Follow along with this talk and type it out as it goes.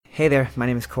Hey there, my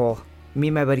name is Cole. Me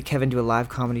and my buddy Kevin do a live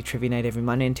comedy trivia night every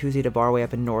Monday and Tuesday at a bar way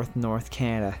up in North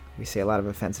Canada. We say a lot of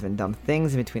offensive and dumb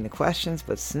things in between the questions,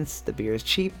 but since the beer is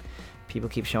cheap, people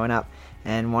keep showing up.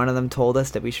 And one of them told us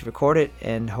that we should record it,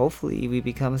 and hopefully we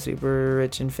become super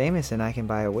rich and famous and I can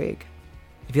buy a wig.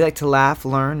 If you like to laugh,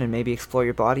 learn, and maybe explore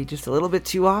your body just a little bit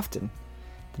too often,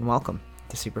 then welcome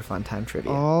to Super Fun Time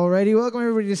Trivia. Alrighty, welcome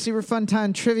everybody to Super Fun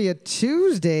Time Trivia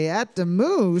Tuesday at the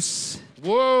Moose.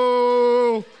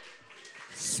 Whoa!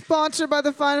 Sponsored by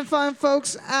the fine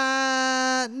folks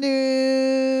at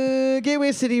New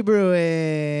Gateway City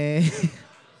Brewing.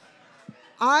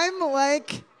 I'm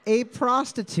like a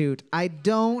prostitute. I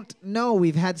don't know.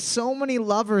 We've had so many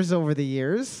lovers over the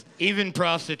years. Even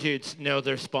prostitutes know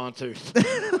their sponsors.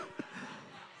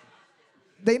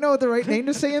 They know the right name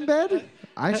to say in bed?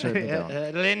 I certainly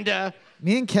don't. Linda.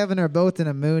 Me and Kevin are both in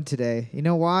a mood today. You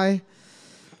know why?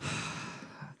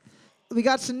 We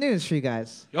got some news for you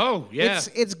guys. Oh, yeah.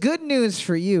 It's good news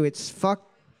for you. It's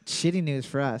shitty news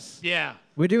for us. Yeah.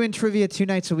 We're doing trivia 2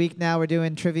 nights a week now. We're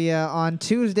doing trivia on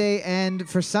Tuesday and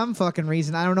for some fucking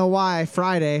reason, I don't know why,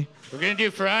 Friday. We're going to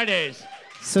do Fridays.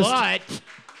 So but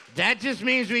that just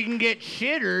means we can get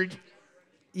shittered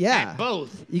at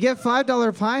both. You get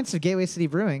 $5 pints of Gateway City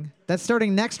Brewing. That's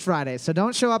starting next Friday. So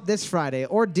don't show up this Friday.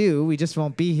 Or do. We just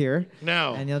won't be here.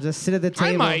 No. And you'll just sit at the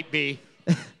table. I might be.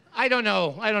 I don't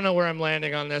know. I don't know where I'm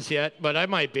landing on this yet, but I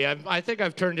might be. I think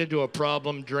I've turned into a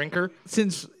problem drinker.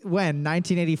 Since when?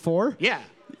 1984? Yeah.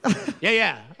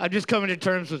 Yeah. I'm just coming to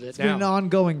terms with it It's now. been an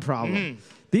ongoing problem. Mm.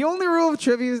 The only rule of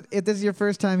trivia, if this is your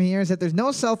first time here, is that there's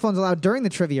no cell phones allowed during the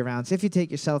trivia rounds. If you take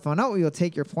your cell phone out, we will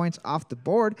take your points off the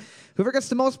board. Whoever gets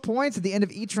the most points at the end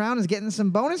of each round is getting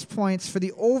some bonus points for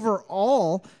the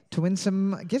overall to win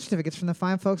some gift certificates from the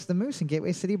fine folks at the Moose and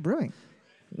Gateway City Brewing.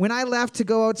 When I left to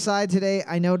go outside today,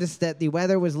 I noticed that the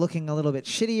weather was looking a little bit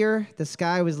shittier. The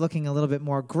sky was looking a little bit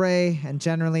more gray, and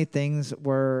generally things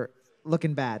were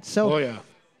looking bad. So Oh, yeah.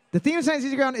 the theme of Science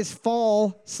Easy Ground is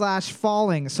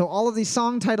fall/falling. So all of these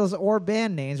song titles or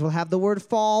band names will have the word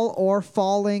fall or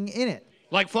falling in it.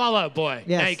 Like Fall Out Boy.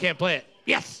 Yes. Now you can't play it.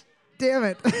 Yes. Damn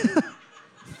it.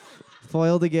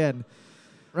 Foiled again.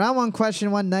 Round 1,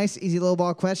 question 1. Nice, easy,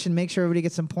 lowball question. Make sure everybody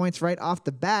gets some points right off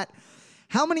the bat.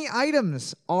 How many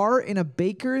items are in a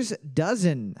baker's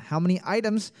dozen? How many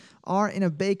items are in a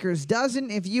baker's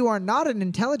dozen? If you are not an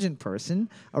intelligent person,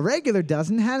 a regular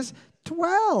dozen has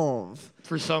 12.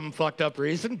 For some fucked up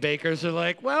reason, bakers are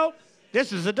like, well,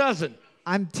 this is a dozen.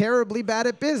 I'm terribly bad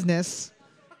at business.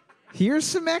 Here's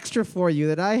some extra for you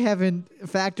that I haven't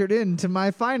factored into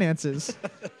my finances.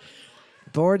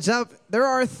 Boards up. There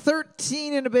are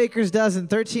 13 in a baker's dozen.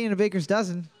 13 in a baker's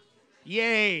dozen.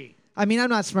 Yay. I mean, I'm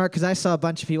not smart because I saw a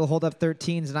bunch of people hold up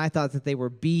 13s and I thought that they were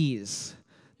B's.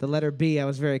 The letter B, I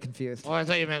was very confused. Oh, I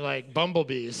thought you meant like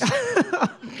bumblebees.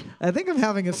 I think I'm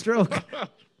having a stroke.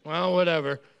 Well,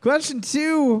 whatever. Question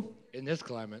 2. In this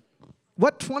climate.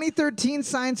 What 2013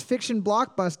 science fiction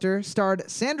blockbuster starred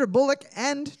Sandra Bullock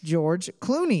and George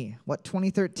Clooney? What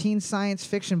 2013 science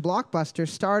fiction blockbuster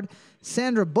starred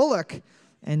Sandra Bullock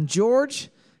and George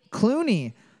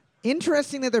Clooney?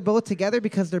 Interesting that they're both together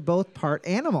because they're both part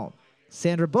animal.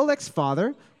 Sandra Bullock's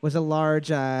father was a large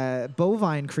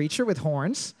bovine creature with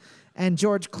horns, and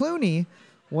George Clooney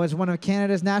was one of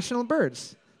Canada's national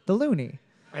birds, the loony.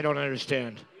 I don't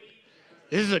understand.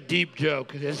 This is a deep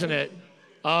joke, isn't it?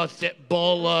 Oh,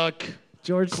 Bullock,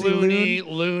 George C. Clooney,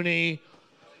 Loon. Looney.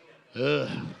 Ugh.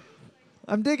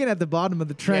 I'm digging at the bottom of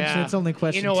the trench, and it's only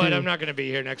question 2. You know what? I'm not going to be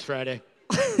here next Friday.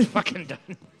 Fucking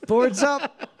done. Boards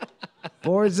up.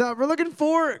 Boards up. We're looking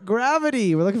for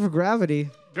gravity.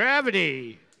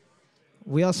 Gravity.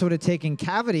 We also would have taken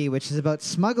cavity, which is about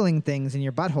smuggling things in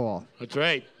your butthole. That's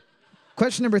right.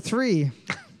 Question number 3.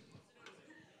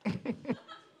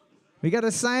 We got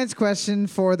a science question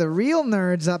for the real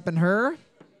nerds up in her.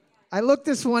 I looked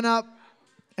this one up,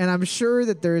 and I'm sure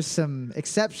that there's some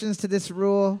exceptions to this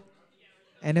rule.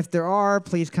 And if there are,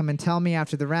 please come and tell me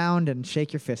after the round and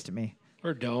shake your fist at me.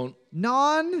 Or don't.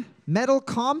 Non-metal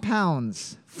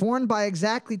compounds formed by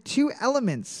exactly 2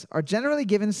 elements are generally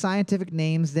given scientific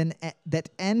names that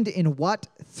end in what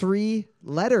 3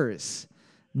 letters?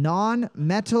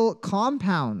 Non-metal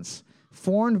compounds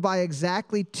formed by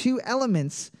exactly 2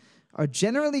 elements are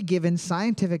generally given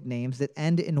scientific names that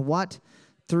end in what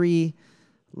 3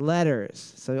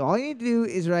 letters? So all you need to do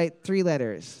is write 3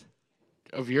 letters.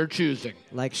 Of your choosing.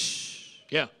 Like shh.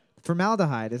 Yeah.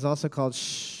 Formaldehyde is also called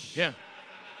shh. Yeah.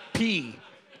 Pee.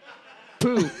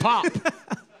 Poo. Pop.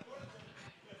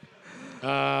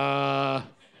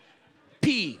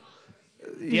 Pee.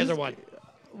 The other one.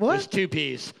 What? There's 2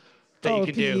 P's. that you Oh,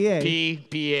 can PEA. do.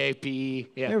 P-A-P-E.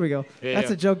 Yeah. There we go. Yeah, That's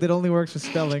yeah. a joke that only works with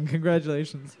spelling.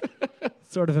 Congratulations.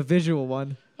 Sort of a visual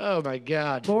one. Oh, my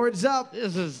God. Boards up.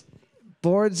 This is...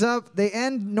 Boards up. They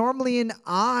end normally in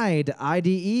IDE.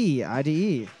 I-D-E.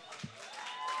 I-D-E.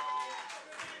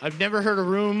 I've never heard a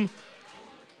room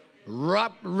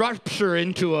rupture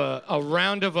into a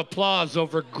round of applause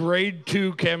over grade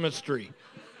 2 chemistry.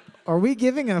 Are we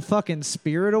giving a fucking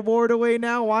spirit award away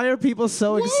now? Why are people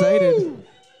so excited? Woo!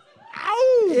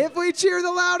 Ow! If we cheer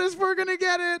the loudest, we're going to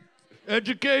get it.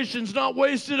 Education's not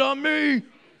wasted on me.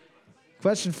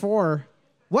 Question 4.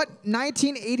 What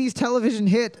 1980s television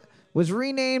hit was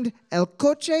renamed El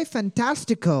Coche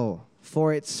Fantástico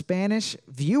for its Spanish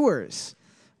viewers?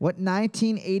 What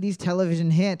 1980s television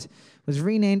hit was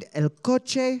renamed El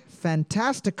Coche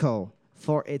Fantástico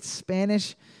for its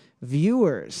Spanish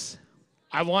viewers?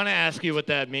 I want to ask you what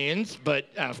that means, but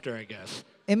after, I guess.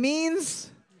 It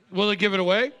means Will it give it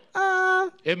away?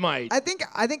 It might. I think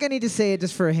I need to say it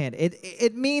just for a hint.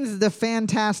 It means the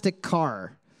fantastic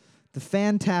car. The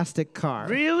fantastic car.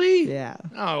 Really? Yeah.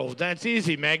 Oh, that's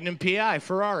easy. Magnum PI,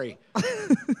 Ferrari.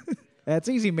 That's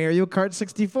easy. Mario Kart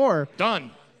 64.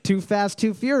 Done. Too Fast,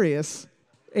 Too Furious.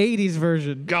 80s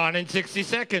version. Gone in 60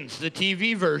 seconds, the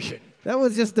TV version. That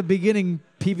was just the beginning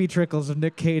PV trickles of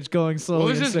Nick Cage going slowly What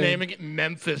was his insane. name again?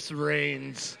 Memphis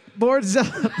Reigns. Boards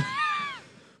up.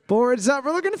 Boards up.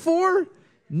 We're looking for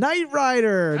Knight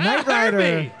Rider. Knight Rider.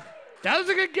 Herbie! That was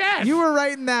a good guess. You were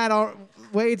writing that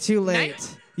way too late.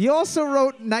 Knight- You also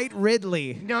wrote Knight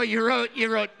Ridley. No, you wrote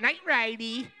Night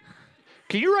Ridey.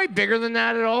 Can you write bigger than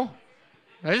that at all?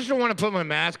 I just don't want to put my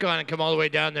mask on and come all the way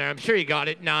down there. I'm sure you got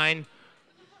it, 9.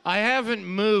 I haven't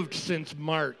moved since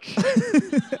March.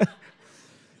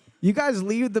 You guys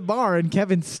leave the bar and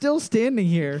Kevin's still standing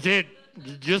here. Dude,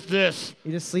 just this.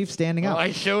 You just sleep standing up.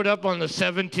 I showed up on the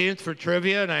 17th for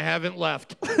trivia and I haven't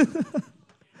left.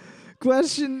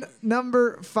 Question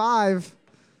number 5.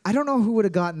 I don't know who would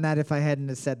have gotten that if I hadn't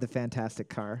have said the fantastic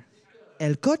car.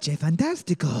 El Coche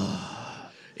Fantástico.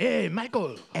 Hey,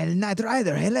 Michael. El Knight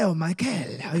Rider. Hello,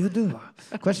 Michael. How you do?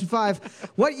 Question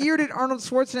 5. What year did Arnold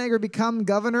Schwarzenegger become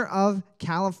governor of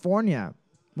California?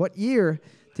 What year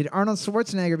did Arnold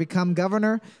Schwarzenegger become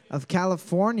governor of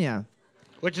California?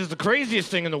 Which is the craziest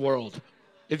thing in the world,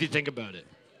 if you think about it.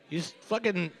 He's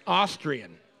fucking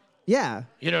Austrian. Yeah.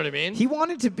 You know what I mean? He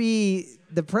wanted to be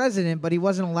the president, but he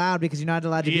wasn't allowed because you're not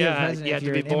allowed to be the president you if have to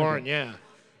you're be an born, immigrant. yeah.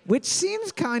 Which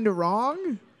seems kind of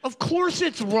wrong. Of course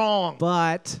it's wrong.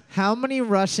 But how many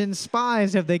Russian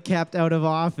spies have they kept out of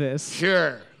office?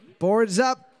 Sure. Boards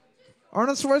up.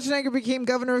 Arnold Schwarzenegger became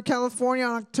governor of California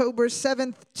on October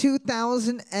 7th,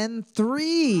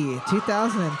 2003.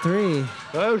 2003.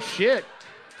 Oh, shit.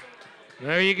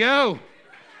 There you go.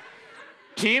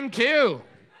 Team 2.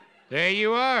 There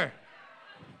you are.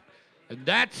 And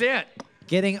that's it.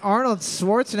 Getting Arnold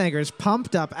Schwarzenegger's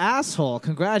pumped up asshole.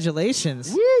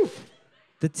 Congratulations. Woo!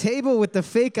 The table with the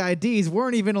fake IDs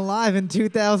weren't even alive in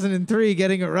 2003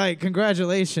 getting it right.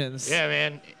 Congratulations. Yeah,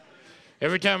 man.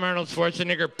 Every time Arnold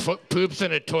Schwarzenegger poops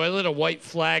in a toilet, a white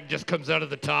flag just comes out of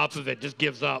the top of it, just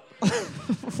gives up.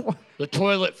 The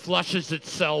toilet flushes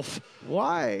itself.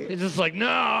 Why? It's just like,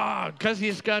 no, because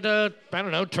he's got a, I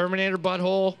don't know, Terminator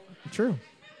butthole. True.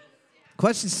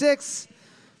 Question 6,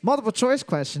 multiple choice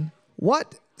question.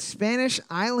 What Spanish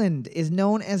island is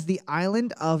known as the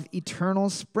Island of Eternal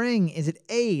Spring? Is it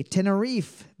A,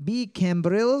 Tenerife, B,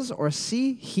 Cambrils, or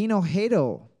C,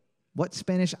 Hinojosa? What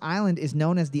Spanish island is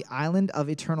known as the Island of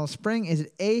Eternal Spring? Is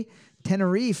it A,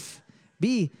 Tenerife,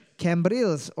 B,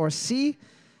 Cambrils, or C,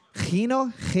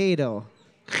 Hinojosa?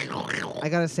 I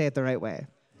gotta say it the right way.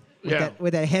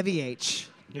 With that heavy H.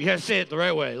 You gotta say it the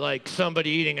right way, like somebody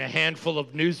eating a handful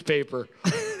of newspaper.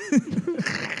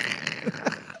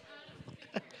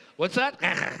 What's that?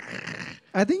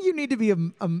 I think you need to be a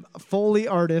Foley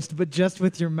artist, but just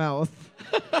with your mouth.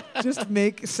 Just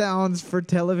make sounds for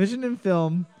television and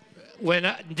film.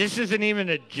 This isn't even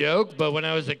a joke, but when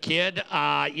I was a kid,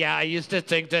 I used to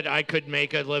think that I could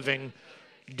make a living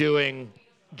doing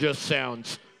just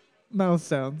sounds. Mouth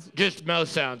sounds. Just mouth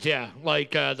sounds, yeah.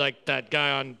 Like that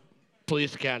guy on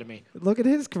Police Academy. Look at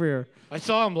his career. I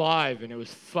saw him live, and it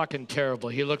was fucking terrible.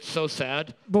 He looked so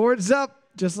sad. Boards up,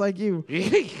 just like you.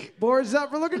 Boards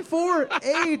up. We're looking for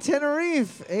A,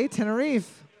 Tenerife. A,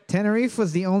 Tenerife. Tenerife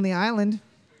was the only island.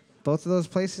 Both of those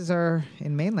places are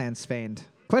in mainland Spain.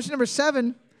 Question number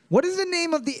 7. What is the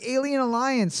name of the Alien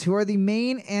Alliance who are the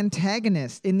main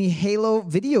antagonists in the Halo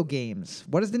video games?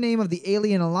 What is the name of the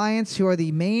Alien Alliance who are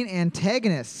the main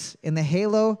antagonists in the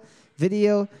Halo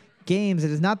video games?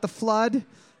 It is not the Flood.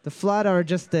 The Flood are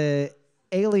just the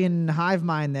alien hive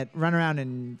mind that run around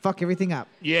and fuck everything up.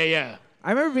 Yeah, yeah.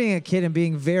 I remember being a kid and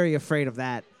being very afraid of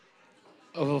that.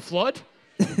 Of a flood?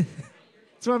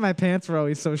 That's why my pants were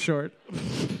always so short.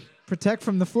 Protect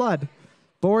from the flood.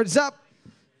 Boards up.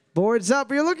 Boards up.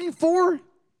 We're looking for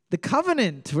the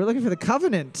Covenant. We're looking for the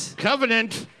Covenant.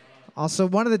 Covenant. Also,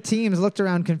 one of the teams looked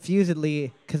around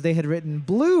confusedly because they had written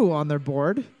blue on their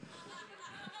board,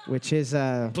 which is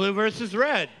Blue versus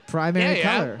red. primary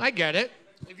Yeah, color. I get it.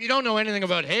 If you don't know anything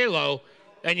about Halo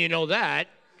and you know that,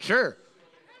 sure.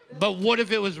 But what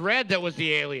if it was red that was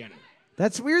the alien?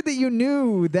 That's weird that you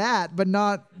knew that, but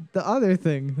not the other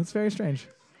thing. That's very strange.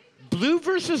 Blue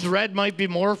versus red might be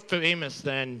more famous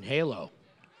than Halo.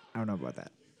 I don't know about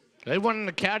that. They won an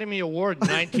Academy Award in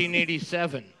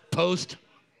 1987,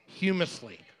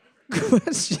 posthumously.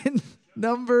 Question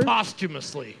number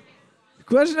Posthumously.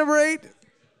 8,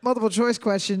 multiple choice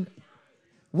question.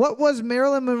 What was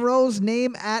Marilyn Monroe's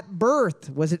name at birth?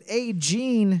 Was it A,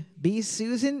 Jean, B,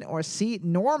 Susan, or C,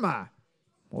 Norma?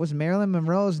 What was Marilyn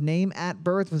Monroe's name at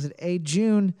birth? Was it A,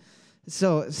 June?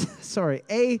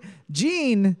 A,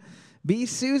 Jean, B,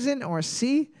 Susan, or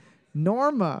C,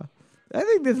 Norma? I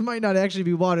think this might not actually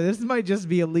be water. This might just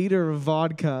be a liter of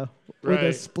vodka with a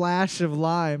Right. splash of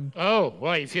lime. Oh,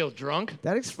 why, you feel drunk?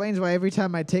 That explains why every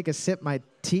time I take a sip, my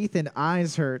teeth and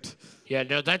eyes hurt. Yeah,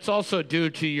 no, that's also due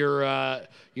to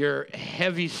your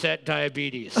heavy-set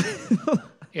diabetes.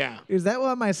 Yeah, Is that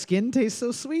why my skin tastes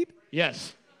so sweet?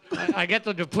 yes. I get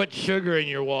them to put sugar in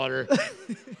your water.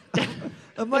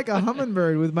 I'm like a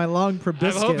hummingbird with my long I'm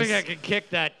proboscis. hoping I can kick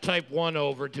that type 1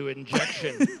 over to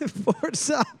injection. Boards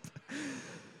up.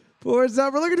 Boards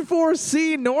up. We're looking for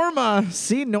C, Norma.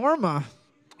 C, Norma.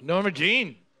 Norma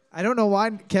Jean. I don't know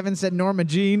why Kevin said Norma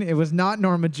Jean. It was not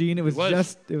Norma Jean. It was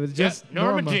just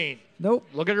Norma Jean. Nope.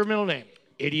 Look at her middle name.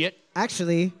 Idiot.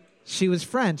 Actually, she was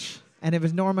French, and it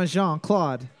was Norma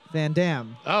Jean-Claude Van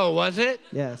Damme. Oh, was it?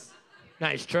 Yes.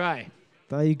 Nice try.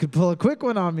 Thought you could pull a quick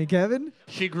one on me, Kevin.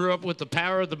 She grew up with the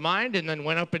power of the mind and then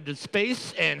went up into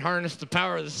space and harnessed the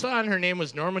power of the sun. Her name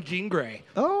was Norma Jean Grey.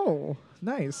 Oh,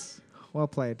 nice. Well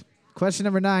played. Question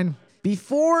number 9.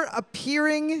 Before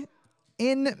appearing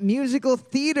in musical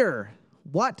theater,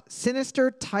 what sinister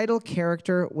title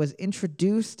character was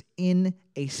introduced in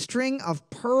A String of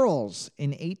Pearls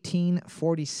in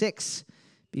 1846?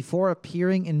 Before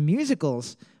appearing in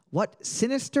musicals, what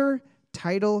sinister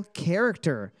title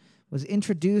character was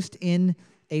introduced in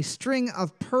A String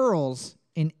of Pearls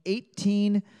in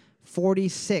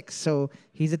 1846? So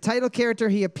he's a title character.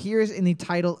 He appears in the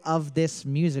title of this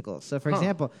musical. So, for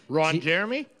example, Ron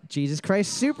Jeremy? Jesus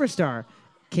Christ Superstar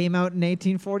came out in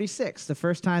 1846. The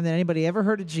first time that anybody ever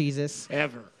heard of Jesus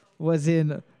Ever. was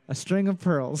in A String of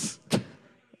Pearls.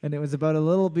 And it was about a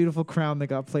little beautiful crown that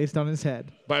got placed on his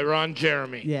head. By Ron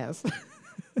Jeremy. Yes.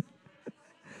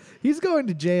 He's going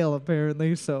to jail,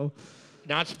 apparently, so,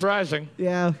 Not surprising.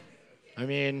 yeah. I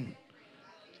mean,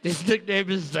 his nickname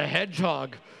is the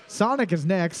Hedgehog. Sonic is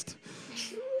next.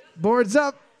 Boards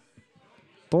up.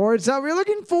 Boards up. We're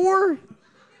looking for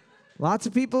lots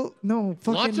of people. No,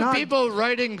 fucking Lots not. of people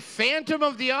writing Phantom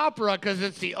of the Opera because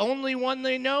it's the only one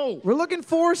they know. We're looking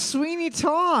for Sweeney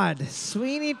Todd.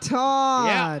 Sweeney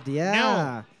Todd.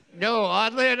 Yeah. No,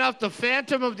 oddly enough, the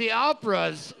Phantom of the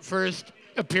Opera's first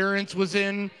appearance was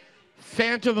in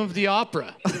Phantom of the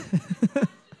Opera.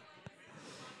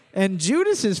 And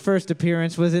Judas's first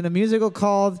appearance was in a musical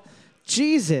called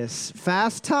Jesus,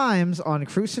 Fast Times on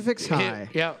Crucifix High.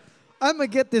 Yeah. I'm going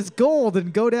to get this gold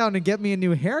and go down and get me a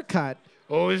new haircut.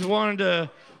 Always wanted a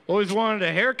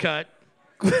haircut.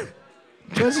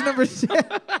 Question number 10.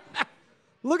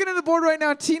 Looking at the board right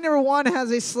now, team number 1 has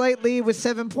a slight lead with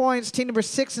 7 points. Team number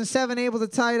 6 and 7 able to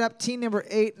tie it up. Team number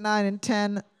 8, 9, and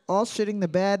 10 all shitting the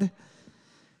bed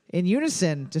in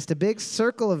unison. Just a big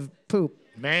circle of poop.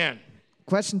 Man.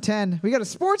 Question 10. We got a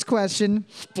sports question.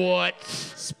 Sports.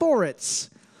 Sports.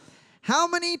 How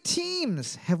many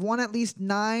teams have won at least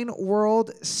 9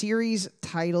 World Series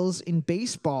titles in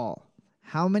baseball?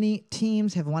 How many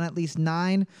teams have won at least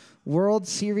 9 World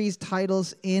Series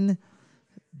titles in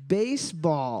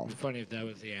baseball? Funny if that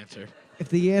was the answer. If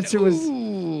the answer was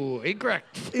Ooh,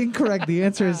 incorrect. incorrect, the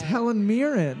answer is Helen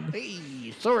Mirren.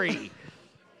 Hey, sorry.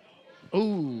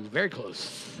 Ooh, very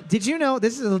close. Did you know,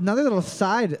 this is another little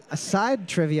side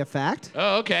trivia fact.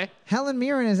 Oh, okay. Helen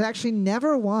Mirren has actually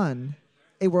never won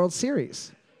a World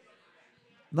Series.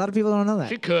 A lot of people don't know that.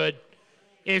 She could.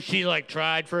 If she,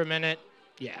 tried for a minute.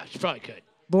 Yeah, she probably could.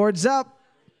 Boards up.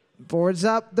 Boards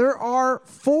up. There are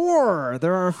 4.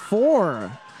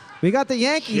 We got the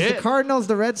Yankees, Shit. the Cardinals,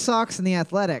 the Red Sox, and the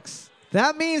Athletics.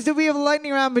 That means that we have a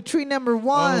lightning round between number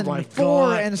 1, my 4,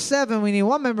 God. and 7. We need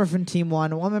one member from Team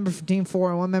 1, one member from Team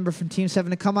 4, and one member from Team 7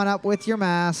 to come on up with your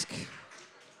mask.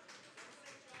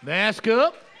 Mask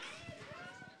up.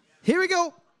 Here we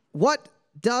go. What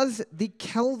does the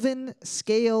Kelvin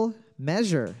scale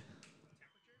measure?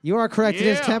 You are correct. It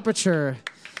is Yeah. temperature.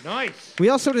 Nice. We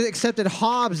also accepted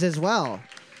Hobbs as well.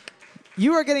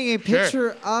 You are getting a Sure.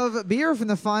 pitcher of beer from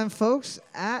the fine folks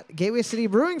at Gateway City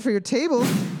Brewing for your table.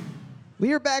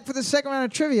 We are back for the second round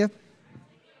of trivia.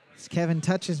 As Kevin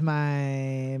touches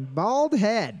my bald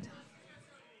head.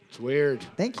 It's weird.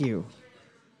 Thank you.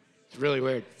 It's really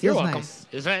weird. Feels You're welcome. nice.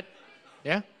 Is that,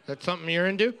 yeah? That's something you're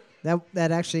into?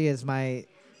 That actually is my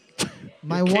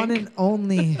Your one kink? and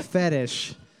only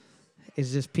fetish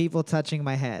is just people touching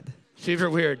my head. Super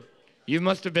weird. You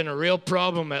must have been a real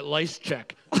problem at Lice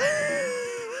Check.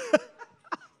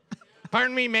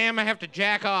 Pardon me, ma'am. I have to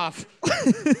jack off.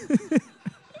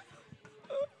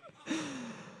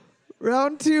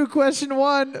 Round 2, question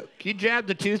 1. Can you jab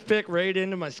the toothpick right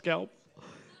into my scalp?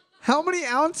 How many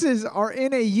ounces are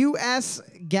in a U.S.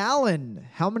 gallon?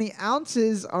 How many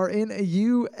ounces are in a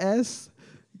U.S.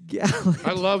 gallon?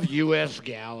 I love U.S.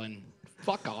 gallon.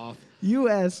 Fuck off.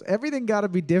 U.S. Everything got to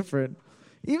be different.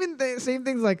 Even the same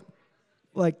things like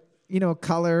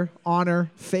color,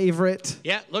 honor, favorite.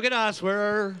 Yeah, look at us.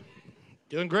 We're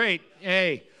doing great.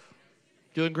 Hey,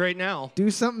 doing great now. Do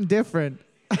something different.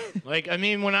 Like, I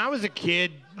mean, when I was a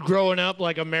kid growing up,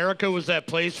 like, America was that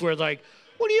place where, like,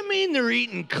 what do you mean they're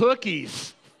eating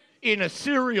cookies in a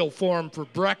cereal form for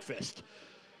breakfast?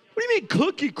 What do you mean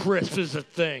Cookie Crisp is a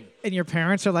thing? And your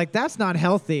parents are like, that's not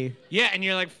healthy. Yeah, and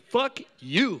you're like, fuck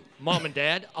you, Mom and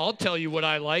Dad. I'll tell you what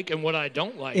I like and what I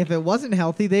don't like. If it wasn't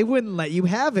healthy, they wouldn't let you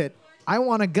have it. I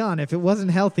want a gun. If it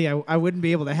wasn't healthy, I wouldn't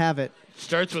be able to have it.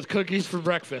 Starts with cookies for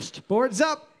breakfast. Boards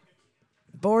up.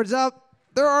 Boards up.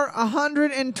 There are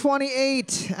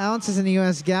 128 ounces in the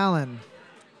U.S. gallon.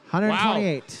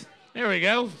 128. There we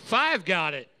go. 5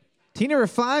 got it. Team number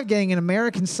 5 getting an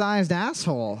American-sized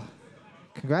asshole.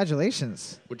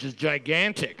 Congratulations. Which is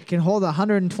gigantic. Can hold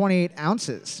 128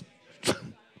 ounces.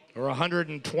 Or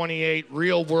 128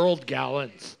 real world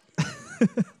gallons.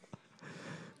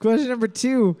 Question number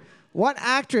 2. What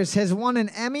actress has won an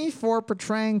Emmy for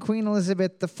portraying Queen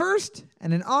Elizabeth I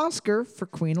and an Oscar for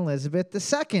Queen Elizabeth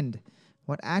II?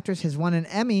 What actress has won an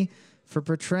Emmy for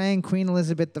portraying Queen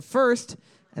Elizabeth I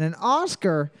and an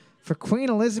Oscar for Queen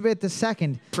Elizabeth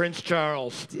II? Prince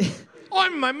Charles.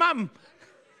 I'm my mom.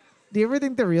 Do you ever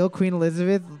think the real Queen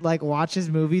Elizabeth watches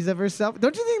movies of herself?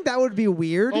 Don't you think that would be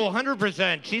weird? Oh,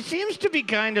 100%. She seems to be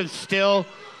kind of still.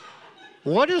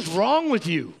 What is wrong with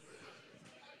you?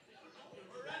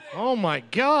 Oh, my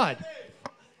God.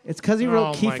 It's because he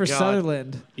wrote Oh, my Kiefer God.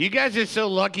 Sutherland. You guys are so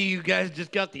lucky you guys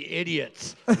just got the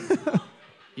idiots.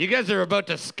 You guys are about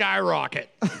to skyrocket.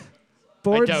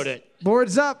 Boards, doubt it.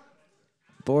 Boards up.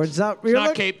 Boards up. It's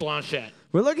not Kate Blanchett.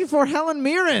 We're looking for Helen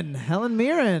Mirren. Helen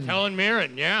Mirren. Helen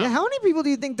Mirren, yeah. Yeah, how many people do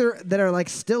you think that are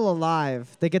still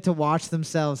alive? They get to watch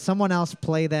themselves. Someone else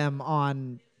play them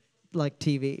on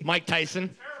TV. Mike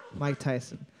Tyson. Mike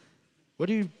Tyson. What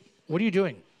are you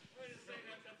doing?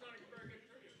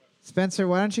 Spencer,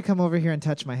 why don't you come over here and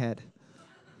touch my head?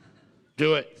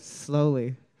 Do it.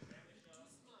 Slowly.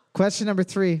 Question number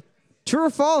 3. True or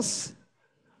false?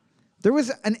 There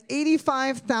was an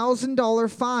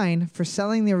 $85,000 fine for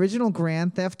selling the original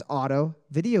Grand Theft Auto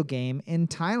video game in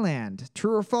Thailand.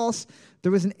 True or false?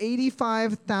 There was an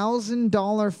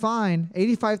 $85,000 fine,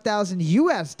 85,000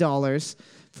 US dollars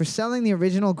for selling the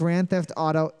original Grand Theft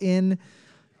Auto in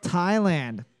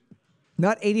Thailand.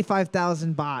 Not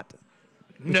 85,000 baht.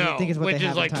 No, I think is what which they is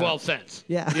have in like Thailand. 12 cents.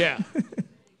 Yeah. Yeah.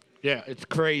 Yeah, it's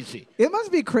crazy. It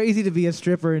must be crazy to be a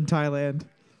stripper in Thailand.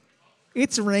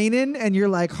 It's raining and you're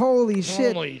like, holy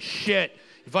shit. Holy shit.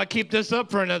 If I keep this up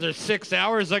for another 6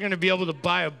 hours, I'm going to be able to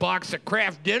buy a box of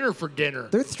Kraft dinner for dinner.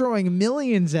 They're throwing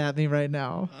millions at me right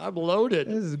now. I'm loaded.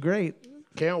 This is great.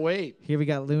 Can't wait. Here we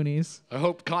got loonies. I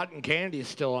hope cotton candy is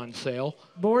still on sale.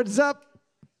 Boards up.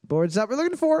 Boards up. We're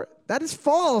looking for. That is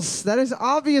false. That is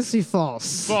obviously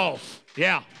false. False.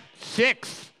 Yeah.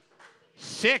 6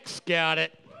 got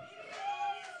it.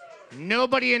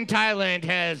 Nobody in Thailand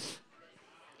has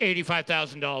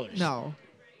 $85,000. No.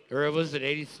 Or was it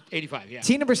 85? Yeah.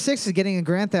 Team number 6 is getting a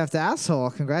Grand Theft asshole.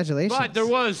 Congratulations. But there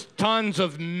was tons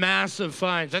of massive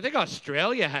fines. I think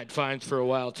Australia had fines for a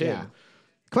while too. Yeah.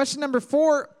 Question number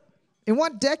 4. In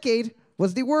what decade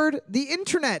was the word the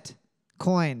internet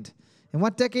coined? In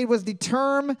what decade was the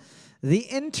term the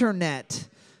internet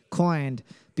coined?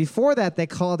 Before that, they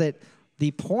called it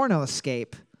the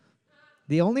pornoscape.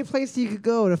 The only place you could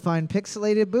go to find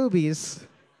pixelated boobies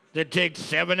that takes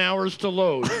 7 hours to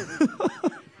load.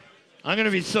 I'm going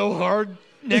to be so hard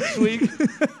next week.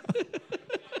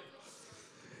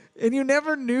 And you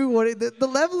never knew what the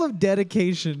level of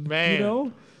dedication, Man. you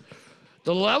know?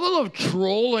 The level of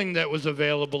trolling that was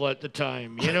available at the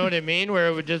time, you know what I mean? Where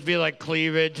it would just be like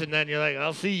cleavage, and then you're like,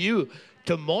 I'll see you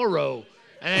tomorrow.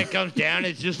 And then it comes down,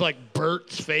 it's just like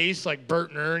Bert's face, like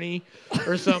Bert and Ernie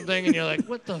or something. And you're like,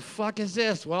 what the fuck is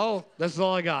this? Well, that's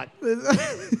all I got.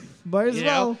 Might as You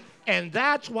well. know? And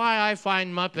that's why I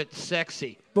find Muppets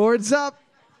sexy. Boards up.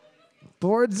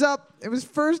 Boards up. It was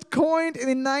first coined in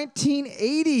the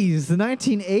 1980s. The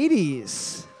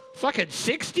 1980s. Fucking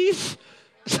 60s?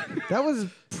 That was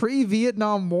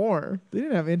pre-Vietnam War. They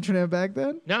didn't have internet back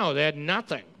then. No, they had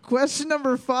nothing. Question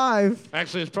number 5.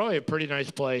 Actually, it's probably a pretty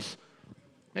nice place.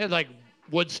 They had like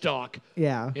Woodstock,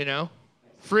 Yeah. you know?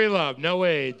 Free love, no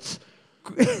AIDS.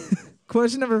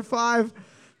 Question number 5.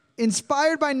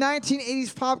 Inspired by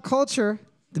 1980s pop culture,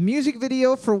 the music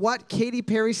video for what Katy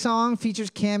Perry song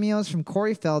features cameos from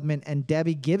Corey Feldman and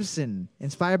Debbie Gibson?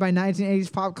 Inspired by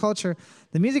 1980s pop culture,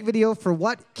 the music video for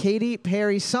what Katy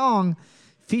Perry song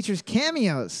features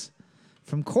cameos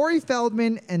from Corey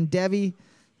Feldman and Debbie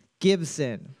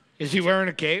Gibson? Is he wearing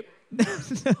a cape?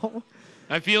 No.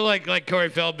 I feel like Corey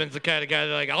Feldman's the kind of guy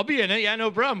that's like, I'll be in it, yeah, no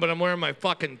problem, but I'm wearing my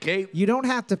fucking cape. You don't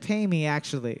have to pay me,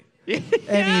 actually.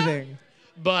 Anything.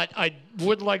 But I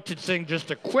would like to sing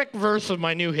just a quick verse of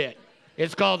my new hit.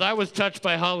 It's called I Was Touched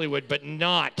by Hollywood, but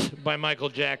not by Michael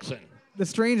Jackson. The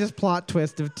strangest plot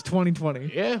twist of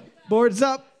 2020. Yeah. Boards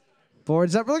up.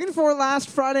 Boards up. We're looking for Last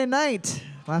Friday Night.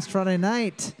 Last Friday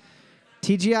Night.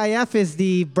 TGIF is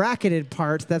the bracketed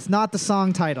part. That's not the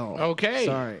song title. Okay.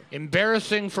 Sorry.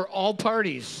 Embarrassing for all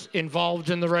parties involved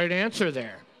in the right answer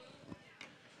there.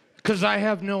 Because I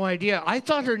have no idea. I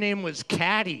thought her name was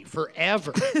Caddy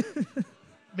forever.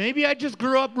 Maybe I just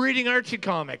grew up reading Archie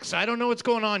comics. I don't know what's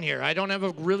going on here. I don't have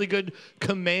a really good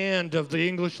command of the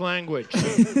English language.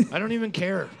 I don't even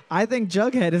care. I think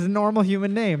Jughead is a normal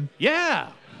human name. Yeah.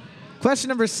 Question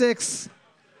number 6.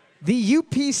 The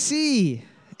UPC,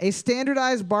 a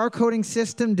standardized barcoding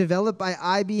system developed by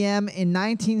IBM in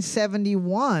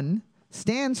 1971,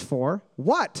 stands for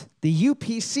what? The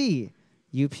UPC.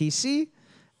 UPC,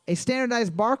 a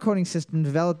standardized barcoding system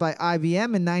developed by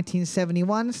IBM in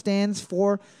 1971, stands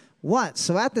for what?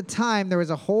 So at the time, there was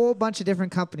a whole bunch of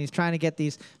different companies trying to get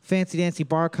these fancy-dancy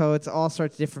barcodes, all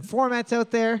sorts of different formats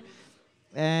out there.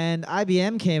 And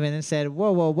IBM came in and said,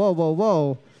 whoa, whoa, whoa, whoa,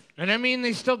 whoa. And I mean,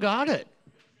 they still got it.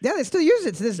 Yeah, they still use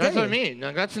it to this day. That's what I mean.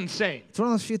 Like, that's insane. It's one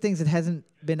of those few things that hasn't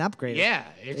been upgraded. Yeah.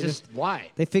 It's just why?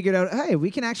 They figured out, hey,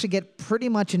 we can actually get pretty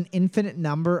much an infinite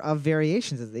number of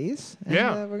variations of these. And,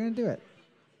 Yeah. we're going to do it.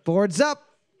 Boards up.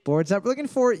 Boards up. We're looking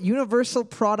for Universal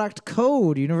Product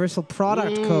Code. Universal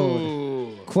Product Code.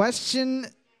 Ooh. Question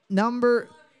number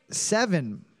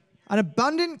 7. An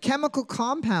abundant chemical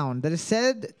compound that is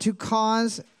said to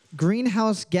cause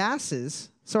greenhouse gases.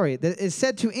 That is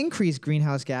said to increase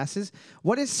greenhouse gases.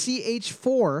 What is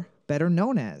CH4 better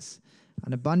known as?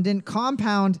 An abundant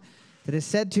compound that is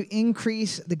said to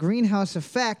increase the greenhouse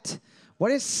effect.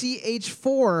 What is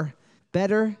CH4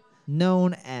 better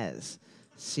known as?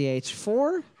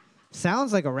 CH4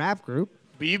 sounds like a rap group.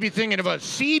 But you'd be thinking about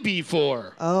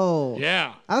CB4. Oh.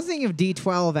 Yeah. I was thinking of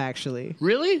D12, actually,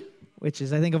 Really? which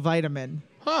is, I think, a vitamin.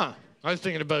 Huh. I was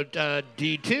thinking about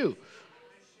D2.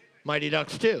 Mighty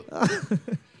Ducks 2.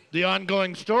 The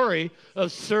ongoing story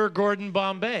of Sir Gordon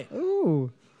Bombay.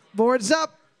 Ooh. Boards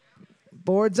up.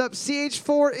 Boards up.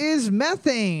 CH4 is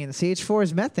methane. CH4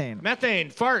 is methane.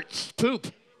 Methane, farts, poop.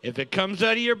 If it comes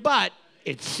out of your butt,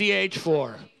 it's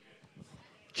CH4.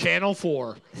 Channel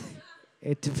 4.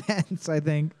 It depends, I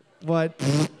think, what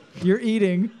you're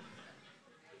eating.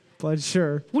 But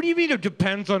sure. What do you mean it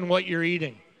depends on what you're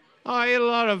eating? Oh, I ate a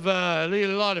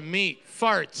lot of meat.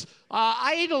 Farts.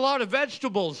 I ate a lot of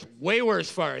vegetables. Way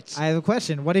worse farts. I have a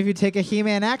question. What if you take a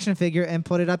He-Man action figure and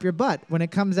put it up your butt? When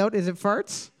it comes out, is it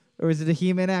farts? Or is it a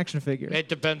He-Man action figure? It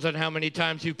depends on how many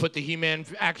times you put the He-Man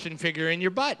action figure in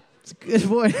your butt. It's a good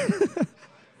point.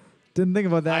 Didn't think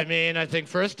about that. I mean, I think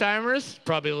first timers,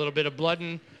 probably a little bit of blood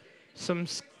and some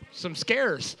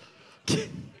scares,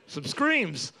 some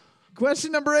screams.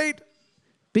 Question number 8.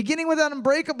 Beginning with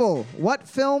Unbreakable, what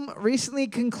film recently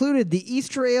concluded the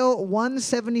Eastrail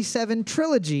 177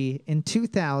 trilogy in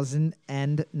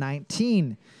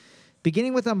 2019?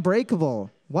 Beginning with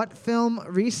Unbreakable, what film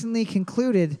recently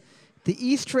concluded the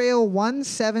Eastrail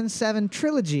 177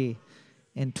 trilogy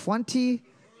in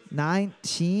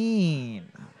 2019?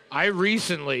 I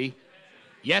recently,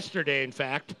 yesterday in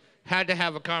fact, had to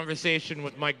have a conversation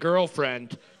with my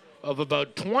girlfriend of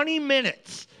about 20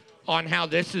 minutes on how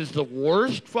this is the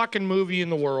worst fucking movie in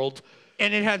the world,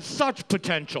 and it had such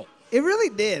potential. It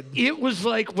really did. It was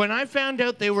like when I found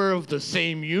out they were of the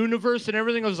same universe and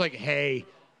everything, I was like, hey,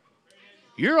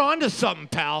 you're onto something,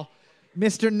 pal.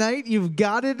 Mr. Knight, you've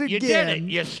got it again. You did it.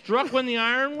 You struck when the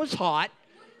iron was hot.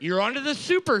 You're onto the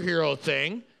superhero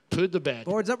thing. Put the bed.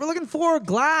 Boards up. We're looking for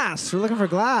glass. We're looking for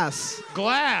glass.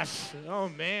 Glass. Oh,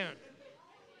 man.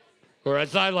 Or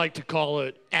as I like to call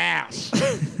it, Ass,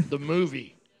 the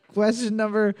movie. Question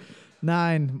number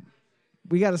 9.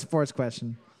 We got a sports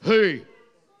question. Hey,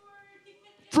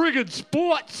 friggin'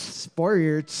 sports.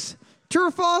 Sports. True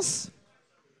or false?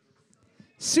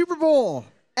 Super Bowl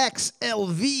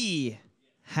XLV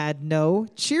had no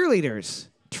cheerleaders.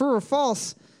 True or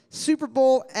false? Super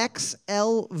Bowl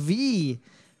XLV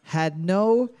had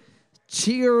no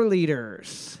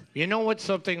cheerleaders. You know what's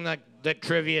something that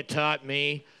trivia taught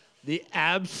me? The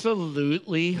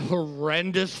absolutely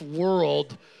horrendous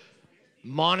world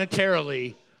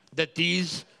monetarily that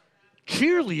these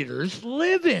cheerleaders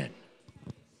live in.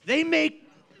 They make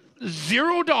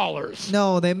 $0.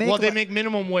 No, they make. Well, they make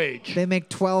minimum wage. They make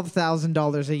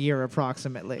 $12,000 a year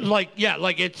approximately. Like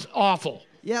it's awful.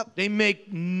 Yep. They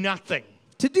make nothing.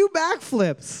 To do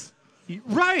backflips.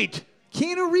 Right.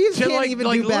 Keanu Reeves To can't even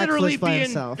do literally backflips by be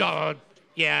himself.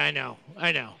 Yeah, I know.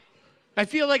 I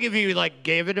feel like if he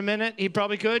gave it a minute, he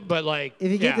probably could. But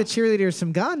If you gave the cheerleaders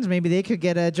some guns, maybe they could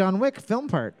get a John Wick film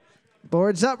part.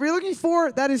 Boards up. We're looking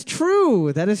for. That is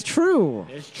true. That is true.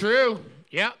 It's true.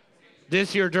 Yep.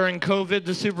 This year during COVID,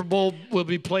 the Super Bowl will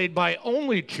be played by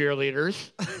only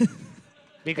cheerleaders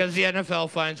because the NFL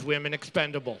finds women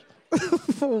expendable.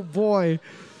 Oh boy.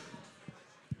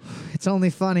 It's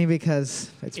only funny because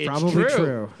it's probably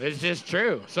true. It's just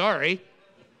true. Sorry.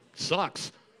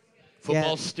 Sucks.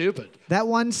 Football's stupid. That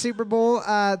one Super Bowl,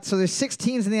 so there's 6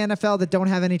 teams in the NFL that don't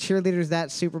have any cheerleaders. That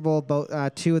Super Bowl,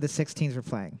 2 of the 6 teams were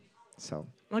playing. So,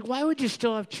 Why would you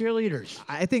still have cheerleaders?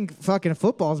 I think fucking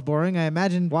football's boring. I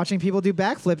imagine watching people do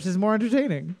backflips is more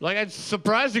entertaining. It's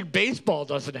surprising baseball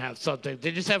doesn't have something.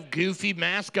 They just have goofy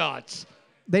mascots.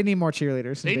 They need more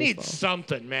cheerleaders. They need baseball.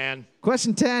 something, man.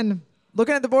 Question 10.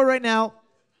 Looking at the board right now,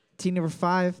 team number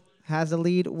 5 has the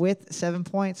lead with 7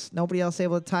 points. Nobody else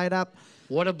able to tie it up.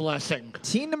 What a blessing.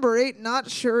 Team number 8, not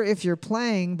sure if you're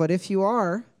playing, but if you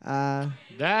are,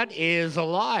 That is a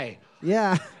lie.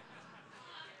 yeah.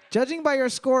 Judging by your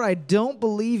score, I don't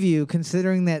believe you,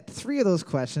 considering that 3 of those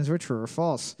questions were true or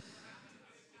false.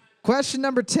 Question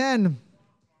number 10.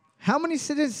 How many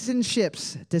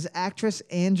citizenships does actress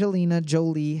Angelina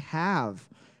Jolie have?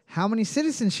 How many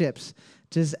citizenships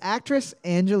does actress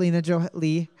Angelina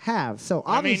Jolie have? So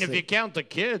obviously, if you count the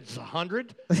kids,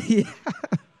 100. yeah.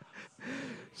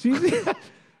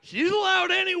 She's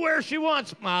allowed anywhere she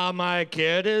wants. My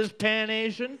kid is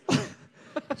Pan-Asian.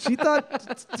 She thought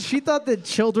that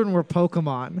children were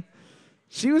Pokemon.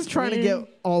 She was trying to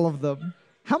get all of them.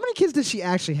 How many kids does she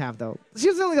actually have, though? She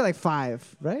was only got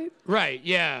 5, right? Right,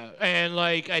 yeah. And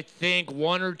I think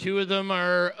 1 or 2 of them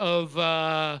are of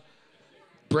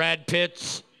Brad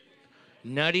Pitt's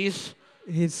nutties.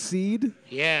 His seed?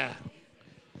 Yeah.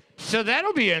 So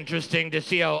that'll be interesting to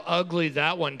see how ugly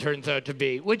that one turns out to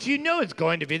be, which it's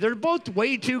going to be. They're both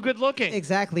way too good looking.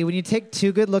 Exactly. When you take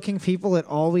 2 good-looking people, it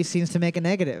always seems to make a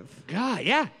negative. God,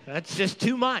 yeah. That's just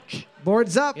too much.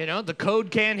 Boards up. The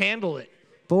code can't handle it.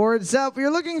 Boards up.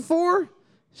 You're looking for?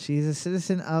 She's a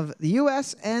citizen of the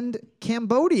U.S. and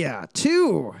Cambodia.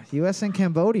 2. U.S. and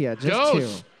Cambodia. Just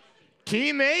Dose. 2.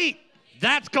 Team 8.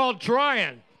 That's called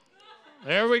trying.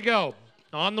 There we go.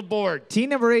 On the board.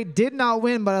 Team number 8 did not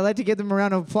win, but I'd like to give them a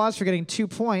round of applause for getting 2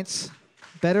 points.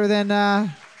 Better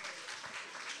than...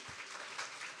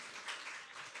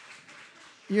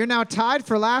 You're now tied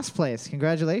for last place.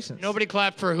 Congratulations. Nobody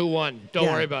clapped for who won. Don't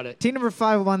worry about it. Team number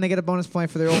 5 won. They get a bonus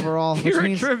point for their overall. Here which in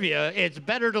means trivia, it's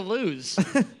better to lose.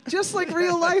 just like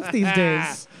real life these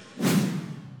days.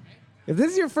 If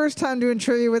this is your first time doing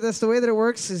trivia with us, the way that it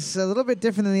works is a little bit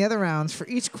different than the other rounds. For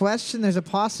each question, there's a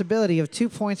possibility of 2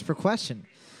 points per question.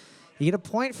 You get a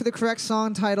point for the correct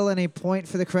song title and a point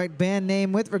for the correct band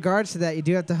name. With regards to that, you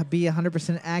do have to be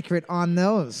 100% accurate on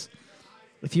those.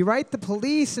 If you write The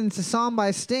Police and it's a song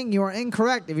by Sting, you are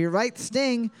incorrect. If you write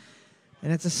Sting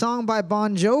and it's a song by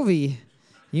Bon Jovi,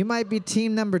 you might be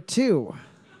team number 2.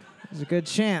 There's a good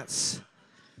chance.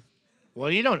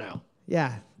 Well, you don't know.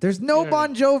 Yeah. There's no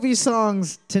Bon Jovi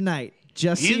songs tonight,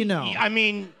 just so you know.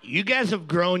 You guys have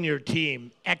grown your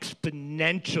team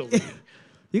exponentially.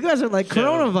 You guys are like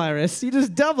coronavirus. You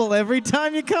just double every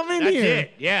time you come in here. That's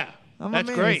it, yeah. I'm That's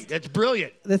amazed. great. That's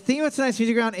brilliant. The theme of tonight's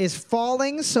Music Round is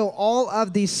falling, so all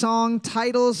of the song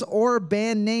titles or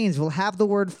band names will have the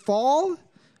word fall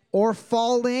or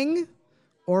falling,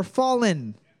 or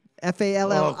fallen.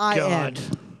 Fallin. Oh, God.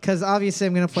 Because obviously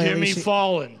I'm going to play Jimmy Alicia.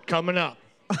 Fallon coming up.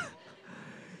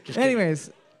 Just kidding.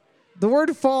 Anyways, the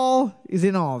word fall is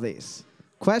in all of these.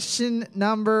 Question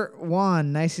number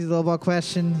 1. Nicey little ball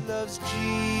question. Loves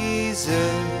Jesus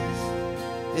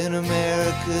in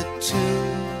America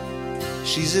too.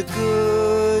 She's a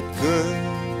good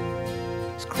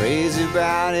girl. She's crazy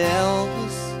about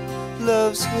Elvis.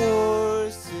 Loves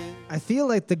horses. I feel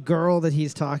like the girl that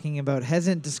he's talking about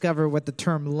hasn't discovered what the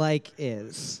term like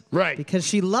is. Right. Because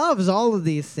she loves all of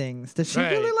these things. Does she Right.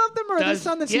 really love them, or is this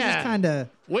something that she's just kind of...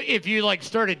 What if you like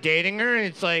started dating her and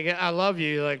it's like, I love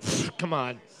you, like, come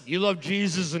on, you love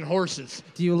Jesus and horses.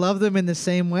 Do you love them in the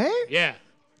same way? Yeah.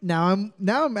 Now I'm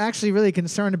actually really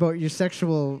concerned about your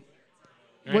sexual...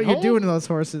 what you're Hold. doing to those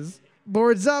horses.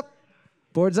 Boards up.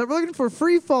 Boards up. We're looking for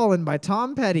Free Fallin' by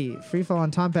Tom Petty. Free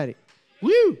Fallin' Tom Petty.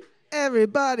 Woo!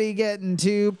 Everybody getting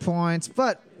 2 points,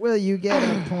 but will you get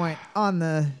a point on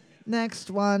the next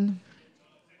one?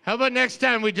 How about next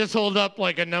time we just hold up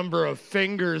like a number of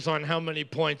fingers on how many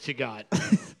points you got?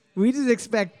 We just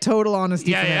expect total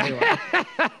honesty from Yeah.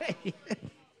 everyone.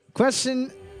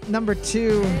 Question number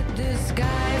 2. The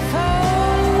sky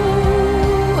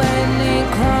fall when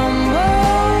it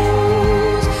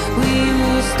crumbles. We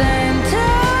will stand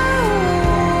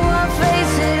tall and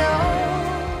face it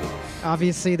all.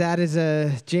 Obviously, that is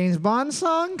a James Bond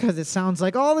song because it sounds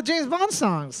like all the James Bond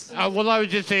songs. Well, I was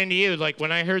just saying to you, like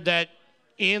when I heard that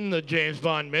in the James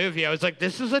Bond movie, I was like,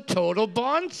 this is a total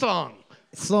Bond song.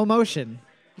 Slow motion.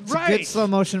 It's a Right. good slow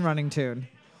motion running tune.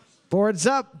 Boards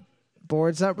up.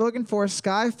 Boards up. We're looking for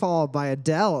Skyfall by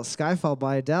Adele. Skyfall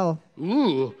by Adele.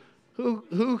 Ooh,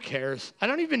 who cares? I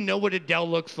don't even know what Adele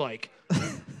looks like.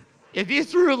 If you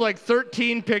threw like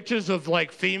 13 pictures of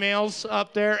like females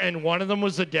up there and one of them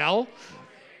was Adele,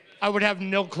 I would have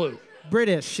no clue.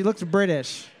 British. She looks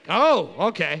British. Oh,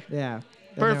 okay. Yeah. Then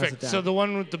there was Perfect. Adele. So the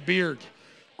one with the beard.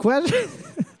 Question.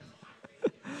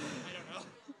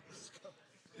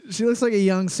 She looks like a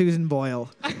young Susan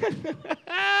Boyle.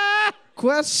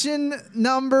 Question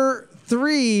number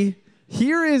 3.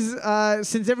 Here is,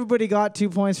 since everybody got 2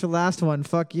 points for the last one,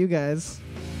 fuck you guys.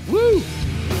 Woo!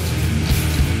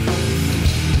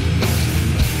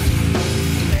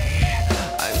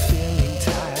 I'm feeling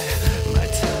tired. My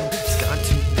time is gone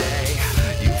today.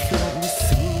 You feel me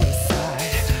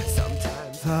suicide.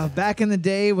 Sometimes Back in the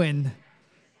day when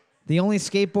the only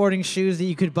skateboarding shoes that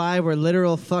you could buy were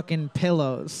literal fucking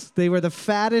pillows. They were the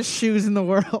fattest shoes in the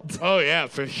world. Oh, yeah,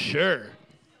 for sure.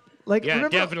 Like, Yeah,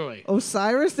 remember definitely.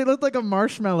 Osiris? They looked like a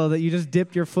marshmallow that you just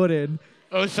dipped your foot in.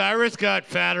 Osiris got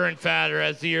fatter and fatter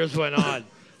as the years went on.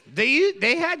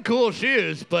 They had cool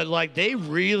shoes, but like they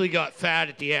really got fat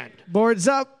at the end. Boards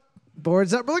up.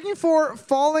 Boards up. We're looking for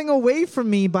Falling Away From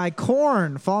Me by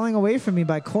Korn. Falling Away From Me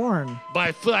by Korn.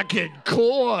 By fucking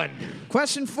corn.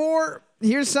 Question 4.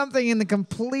 Here's something in the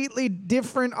completely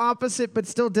different, opposite, but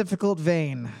still difficult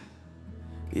vein.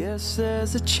 yes,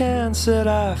 there's a chance that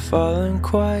I've fallen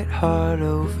quite hard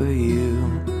over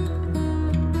you.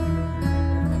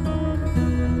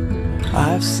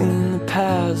 I've seen the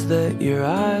paths that your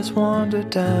eyes wander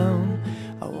down.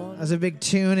 That was a big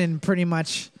tune in pretty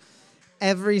much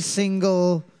every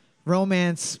single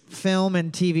romance film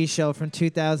and TV show from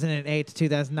 2008 to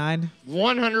 2009.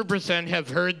 100% have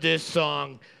heard this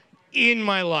song in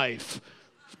my life.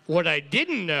 What I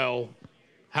didn't know,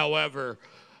 however,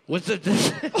 was that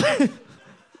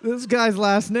This guy's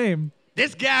last name.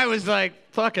 this guy was like,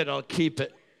 fuck it, I'll keep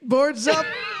it. Boards up.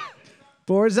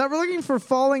 Boards up. We're looking for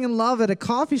Falling in Love at a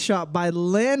Coffee Shop by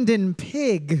Landon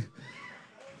Pig.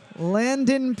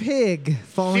 Landon Pig.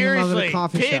 Falling in Love at a Seriously,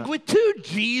 Coffee pig Shop. with 2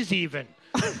 G's even.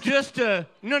 Just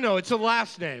no, it's a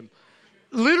last name.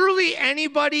 Literally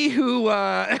anybody who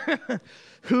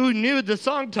who knew the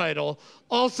song title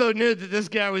also knew that this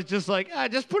guy was just like,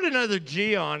 just put another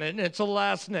G on it and it's a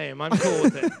last name. I'm cool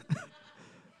with it.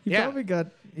 He yeah.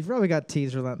 probably got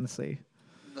teased relentlessly.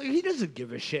 Like, he doesn't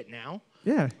give a shit now.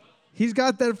 Yeah. He's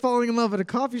got that Falling in Love at a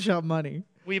Coffee Shop money.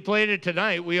 We played it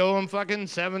tonight. We owe him fucking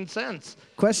 7 cents.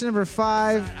 Question number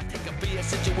 5. I think I'll be a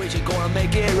situation gonna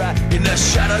make it right. In the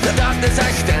shadows of darkness,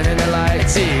 I stand in the light.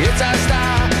 See, it's our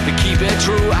style to keep it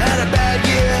true. I had a bad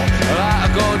year.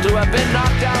 I'll go through. I've been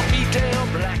knocked out, beat down,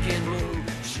 black and blue.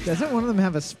 Doesn't one of them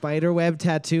have a spider web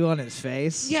tattoo on his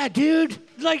face? Yeah, dude.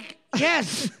 Like,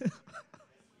 yes.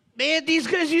 Man, these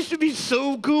guys used to be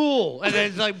so cool. And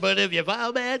it's like, but if you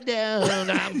fall back down,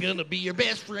 I'm going to be your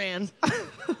best friend.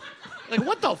 Like,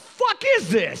 what the fuck is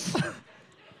this?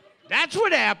 That's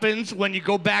what happens when you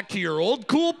go back to your old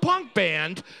cool punk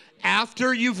band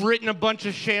after you've written a bunch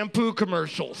of shampoo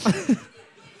commercials.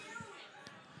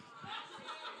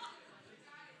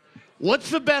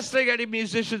 What's the best thing any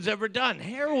musician's ever done?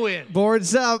 Heroin.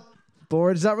 Boards up.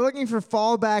 Boards up. We're looking for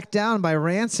Fall Back Down by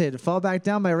Rancid. Fall Back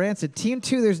Down by Rancid. Team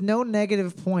 2, there's no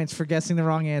negative points for guessing the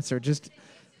wrong answer. Just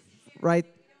right.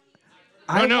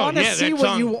 I want to see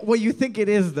what you think it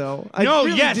is, though. I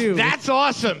really do. That's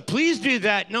awesome. Please do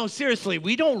that. No, seriously,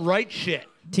 we don't write shit.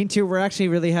 Team 2, we're actually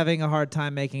really having a hard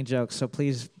time making jokes, so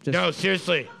please just... No,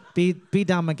 seriously. Be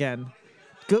dumb again.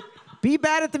 Go, be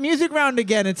bad at the music round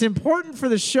again. It's important for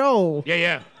the show.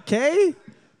 Yeah. Okay?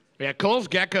 Yeah, Cole's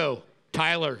gecko,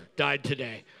 Tyler, died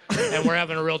today, and we're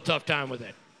having a real tough time with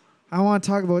it. I want to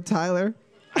talk about Tyler.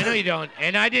 I know you don't,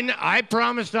 and I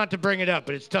promised not to bring it up,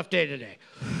 but it's a tough day today.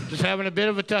 Just having a bit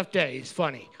of a tough day. He's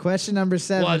funny. Question number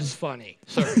 7. Was funny.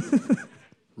 Sorry.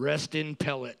 Rest in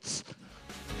pellets.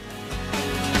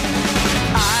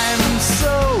 I'm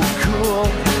so cool,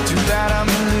 too bad I'm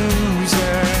a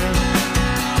loser.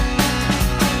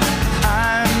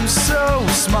 I'm so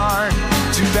smart,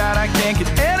 too bad I can't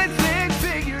get anything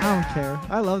figured out. I don't care.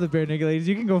 I love the Bare Naked Ladies.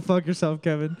 You can go fuck yourself,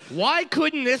 Kevin. Why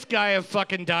couldn't this guy have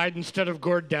fucking died instead of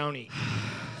Gord Downey?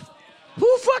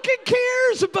 Who fucking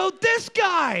cares about this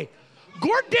guy?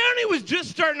 Gord Downey was just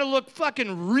starting to look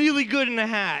fucking really good in a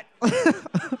hat.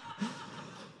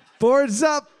 Boards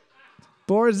up.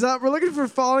 Boards up. We're looking for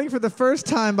Falling for the First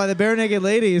Time by the Bare Naked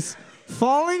Ladies.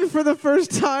 Falling for the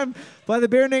First Time by the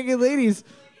Bare Naked Ladies.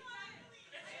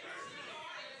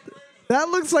 That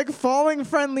looks like falling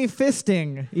friendly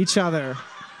fisting each other,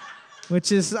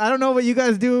 which is, I don't know what you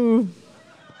guys do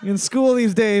in school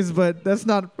these days, but that's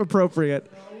not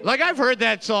appropriate. Like, I've heard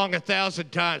that song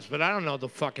 1,000 times, but I don't know the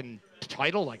fucking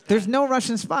title like that. There's no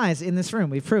Russian spies in this room.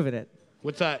 We've proven it.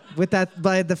 What's that? With that,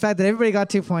 by the fact that everybody got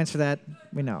 2 points for that,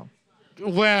 we know.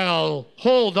 Well,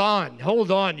 hold on.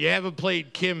 You haven't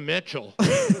played Kim Mitchell.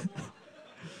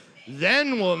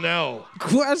 Then we'll know.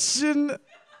 Question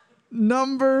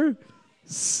number...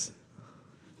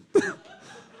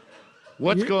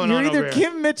 What's going on over You're either here?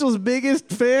 Kim Mitchell's biggest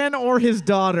fan or his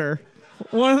daughter.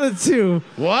 One of the two.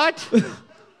 What?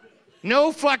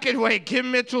 No fucking way.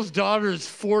 Kim Mitchell's daughter is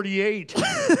 48.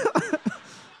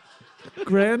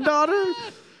 Granddaughter?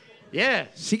 Yeah.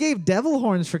 She gave devil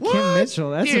horns for What? Kim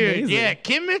Mitchell. That's Dude, amazing. yeah,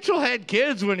 Kim Mitchell had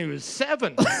kids when he was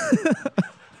 7.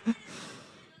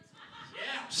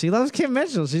 She loves Kim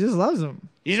Mitchell. She just loves him.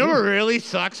 You know what really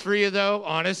sucks for you, though?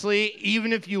 Honestly,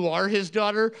 even if you are his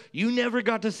daughter, you never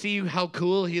got to see how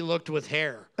cool he looked with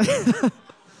hair.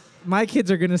 My kids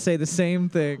are going to say the same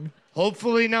thing.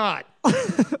 Hopefully not.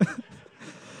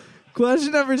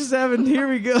 Question number 7. Here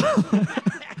we go.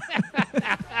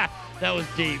 That was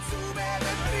deep.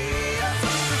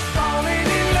 Falling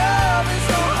in love is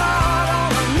so hard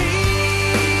on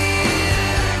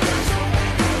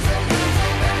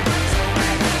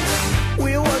me.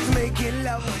 We was making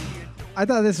love. I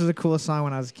thought this was a cool song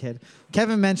when I was a kid.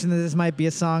 Kevin mentioned that this might be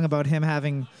a song about him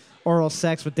having oral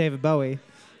sex with David Bowie,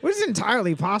 which is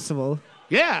entirely possible.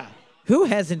 Yeah. Who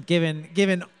hasn't given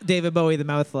David Bowie the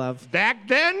mouth love? Back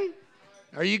then?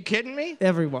 Are you kidding me?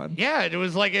 Everyone. Yeah, it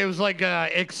was like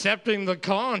accepting the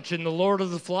conch in The Lord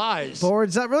of the Flies.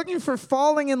 Boards up. We're looking for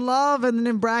Falling in Love, and then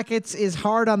in brackets is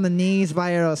Hard on the Knees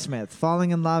by Aerosmith.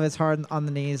 Falling in Love is Hard on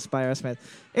the Knees by Aerosmith.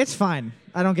 It's fine.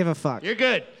 I don't give a fuck. You're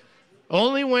good.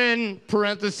 Only when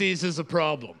parentheses is a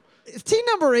problem. Is team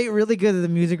number 8 really good at the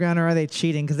music round, or are they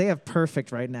cheating? Because they have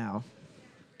perfect right now.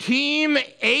 Team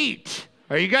 8.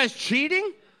 Are you guys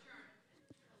cheating?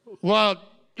 Well,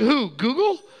 who?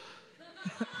 Google?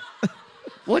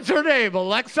 What's her name?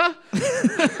 Alexa?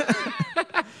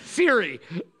 Siri.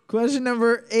 Question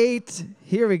number 8.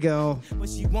 Here we go. But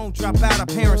she won't drop out. Her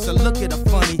parents will look at her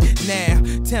funny. Now,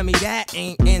 tell me that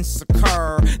ain't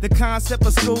insecure. The concept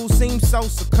of school seems so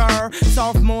secure.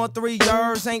 Sophomore 3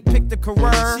 years, ain't picked a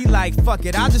career. She like, fuck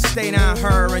it, I'll just stay down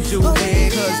her and do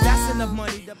it. Cause that's enough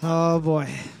money to... Oh, boy.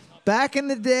 Back in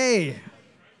the day,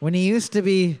 when he used to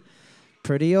be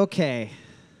pretty okay.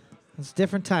 It's a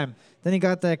different time. Then he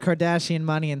got the Kardashian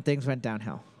money and things went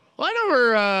downhill. Well,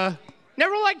 I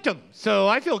never liked him, so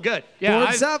I feel good. Yeah,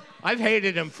 Boards up. I've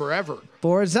hated him forever.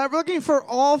 Boards up. We're looking for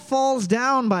All Falls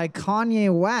Down by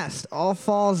Kanye West. All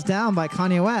Falls Down by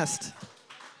Kanye West.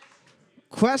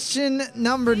 Question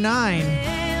number 9.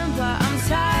 But I'm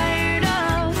tired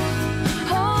of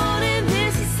holding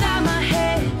this inside my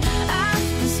head.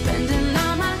 I've been spending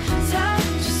all my time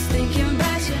just thinking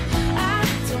about you. I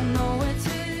don't know what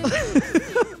to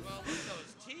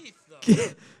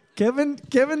do.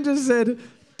 Kevin just said,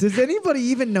 does anybody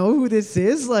even know who this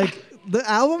is? Like, the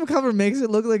album cover makes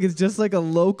it look like it's just like a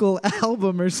local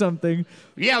album or something.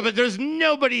 Yeah, but there's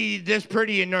nobody this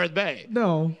pretty in North Bay.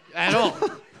 No. At all.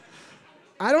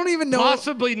 I don't even know.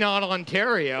 Possibly not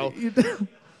Ontario.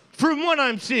 from what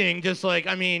I'm seeing, just like,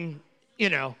 I mean, you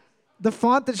know. The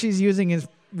font that she's using is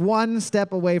one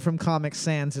step away from Comic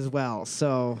Sans as well.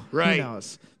 So Right. who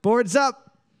knows? Boards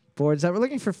up. Boards up. We're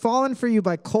looking for Fallen For You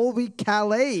by Colby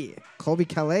Calais. Colby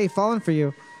Calais, Fallen For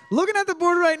You. Looking at the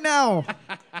board right now.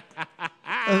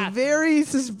 A very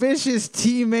suspicious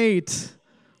teammate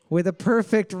with a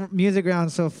perfect music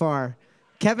round so far.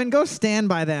 Kevin, go stand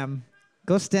by them.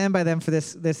 Go stand by them for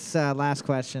this last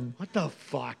question. What the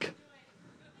fuck?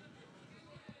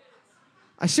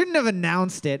 I shouldn't have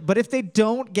announced it, but if they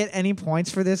don't get any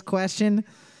points for this question,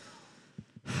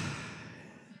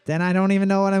 then I don't even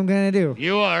know what I'm going to do.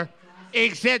 You are.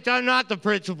 Except I'm not the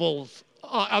principal's.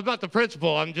 I'm not the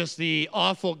principal. I'm just the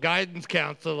awful guidance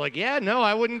counselor. Like, yeah, no,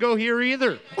 I wouldn't go here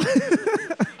either.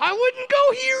 I wouldn't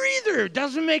go here either. It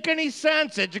doesn't make any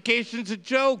sense. Education's a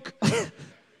joke.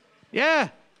 Yeah.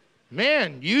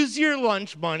 Man, use your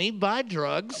lunch money, buy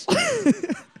drugs.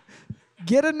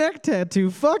 Get a neck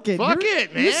tattoo. Fuck it. Fuck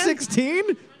it, man. You're 16.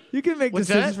 You can make What's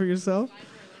decisions that? for yourself.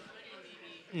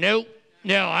 Nope.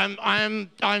 No,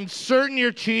 I'm certain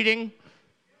you're cheating.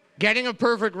 Getting a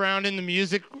perfect round in the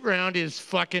music round is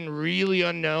fucking really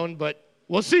unknown, but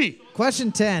we'll see.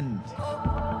 Question 10.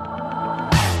 Now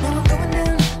I'm going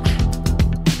in,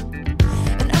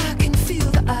 and I can feel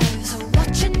the eyes are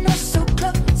watching us so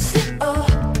closely. Oh,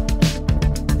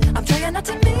 I'm trying not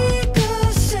to make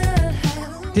a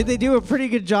sound. Did they do a pretty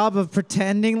good job of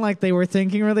pretending like they were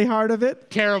thinking really hard of it?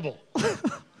 Terrible.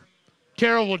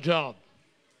 Terrible job.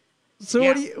 So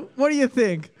Yeah. what do you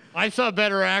think? I saw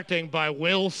better acting by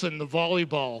Wilson, the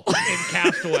volleyball, in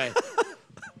Castaway.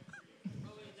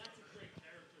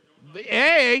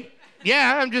 Hey,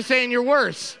 yeah, I'm just saying you're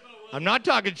worse. I'm not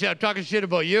talking shit. I'm talking shit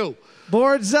about you.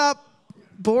 Boards up.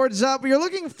 Boards up. You're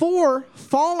looking for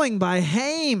Falling by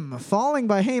Haim. Falling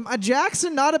by Haim. A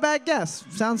Jackson, not a bad guess.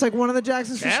 Sounds like one of the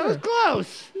Jacksons for That was sure.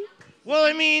 close. Well,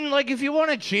 I mean, like, if you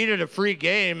want to cheat at a free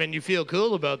game and you feel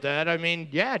cool about that, I mean,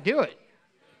 yeah, do it.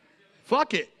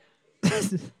 Fuck it.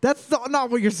 That's not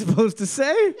what you're supposed to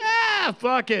say. Yeah,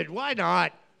 fuck it. Why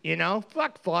not? You know,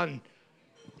 fuck fun.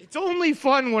 It's only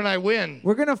fun when I win.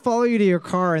 We're going to follow you to your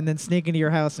car and then sneak into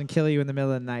your house and kill you in the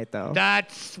middle of the night, though.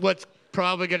 That's what's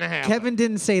probably going to happen. Kevin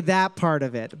didn't say that part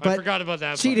of it. But I forgot about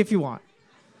that cheat part. if you want.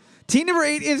 Team number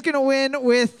 8 is going to win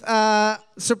with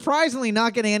surprisingly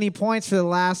not getting any points for the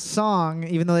last song,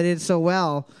 even though they did so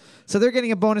well. So they're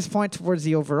getting a bonus point towards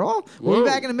the overall. We'll be Whoa.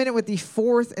 back in a minute with the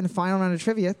 4th and final round of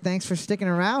trivia. Thanks for sticking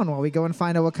around while we go and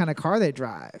find out what kind of car they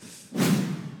drive.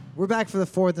 We're back for the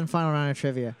 4th and final round of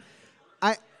trivia.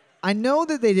 I know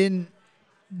that they didn't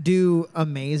do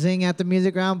amazing at the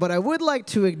music round, but I would like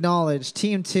to acknowledge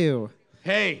Team 2.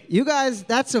 Hey, You guys,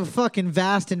 that's a fucking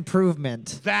vast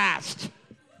improvement. fast.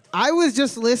 I was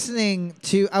just listening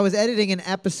to. I was editing an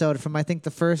episode from I think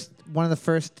one of the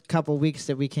first couple weeks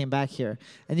that we came back here,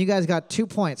 and you guys got 2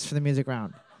 points for the music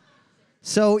round.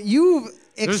 So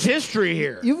There's history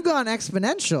here. you've gone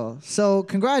exponential. So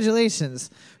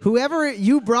congratulations, whoever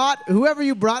you brought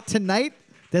tonight.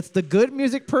 That's the good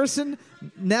music person.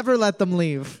 Never let them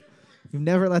leave. You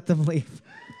never let them leave.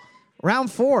 Round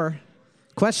 4,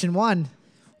 question 1.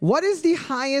 What is the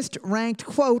highest ranked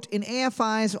quote in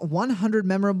AFI's 100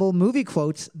 memorable movie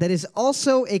quotes that is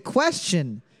also a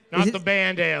question? Not is the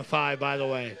band AFI, by the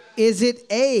way. Is it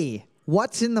A,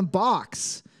 what's in the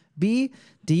box? B,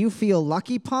 do you feel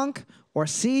lucky, punk? Or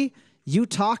C, you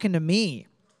talking to me?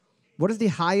 What is the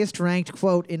highest ranked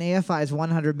quote in AFI's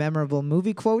 100 memorable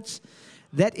movie quotes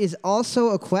that is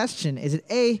also a question? Is it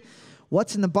A,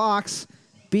 what's in the box?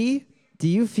 B, do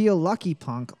you feel lucky,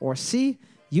 punk? Or C,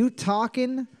 you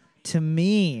talking to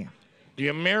me? The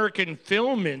American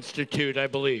Film Institute, I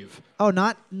believe. Oh,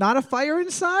 not a Fire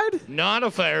Inside? Not a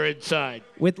Fire Inside.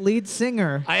 With lead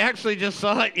singer. I actually just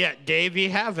saw it. Yeah, Davey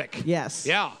Havoc. Yes.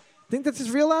 Yeah. Think that's his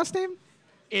real last name?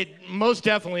 It most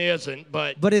definitely isn't,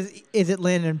 but But is it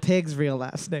Landon Pigg's real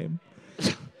last name?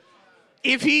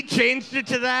 if he changed it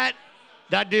to that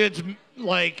dude's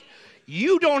like,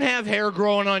 you don't have hair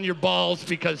growing on your balls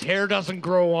because hair doesn't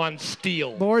grow on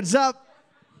steel. Boards up.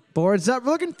 Boards up.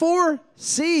 We're looking for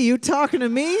C. You talking to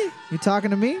me? You talking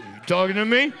to me? You talking to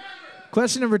me?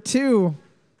 Question number 2.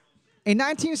 A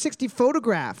 1960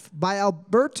 photograph by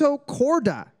Alberto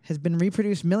Corda has been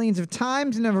reproduced millions of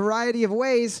times in a variety of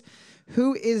ways.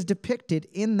 Who is depicted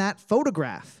in that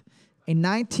photograph? A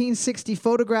 1960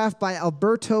 photograph by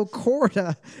Alberto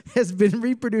Corda has been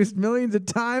reproduced millions of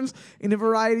times in a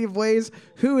variety of ways.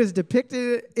 Who is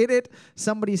depicted in it?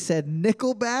 Somebody said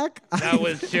Nickelback. That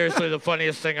was seriously the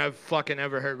funniest thing I've fucking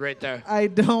ever heard right there. I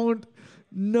don't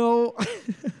know.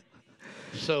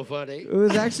 So funny. It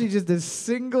was actually just a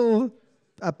single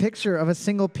a picture of a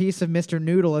single piece of Mr.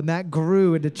 Noodle, and that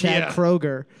grew into Chad Yeah.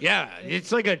 Kroger. Yeah,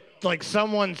 it's like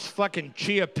someone's fucking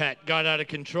chia pet got out of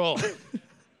control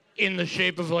in the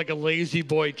shape of like a lazy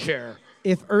boy chair.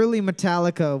 If early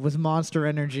Metallica was Monster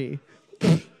Energy.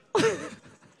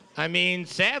 I mean,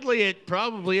 sadly, it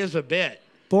probably is a bit.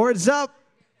 Boards up.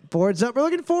 Boards up. We're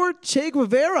looking for Che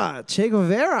Guevara. Che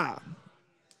Guevara.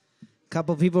 A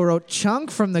couple people wrote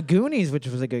Chunk from the Goonies, which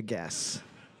was a good guess.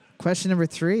 Question number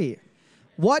 3.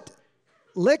 What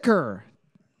liquor,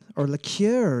 or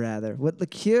liqueur rather, what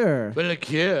liqueur But look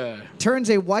here. turns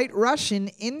a white Russian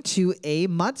into a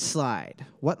mudslide?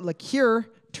 What liqueur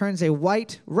turns a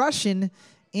white Russian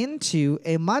into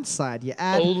a mudslide? You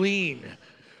add... Olean.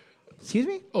 Excuse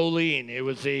me? Olean. It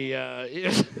was sorry,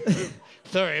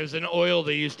 it was an oil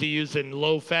they used to use in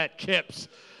low-fat chips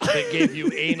that gave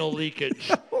you anal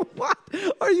leakage. What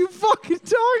are you fucking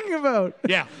talking about?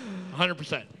 Yeah,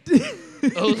 100%.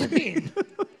 Olean.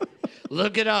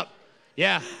 Look it up.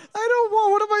 Yeah. I don't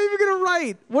want. What am I even gonna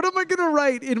write? What am I gonna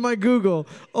write in my Google?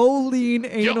 Olean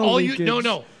anal leakage.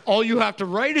 No. All you have to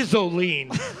write is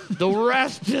Olean. The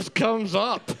rest just comes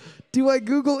up. Do I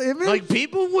Google image? Like,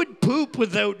 people would poop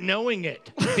without knowing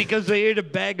it because they ate a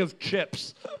bag of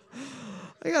chips.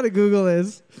 I gotta Google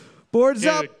this. Boards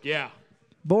up. Dude, yeah.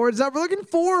 Boards up. We're looking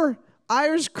for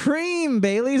Irish cream.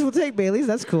 Bailey's. We'll take Bailey's.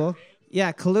 That's cool.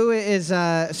 Yeah, Kahlua is.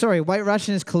 White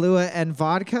Russian is Kahlua and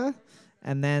vodka,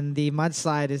 and then the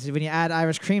mudslide is when you add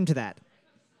Irish cream to that.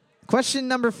 Question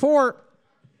number 4.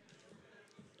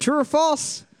 True or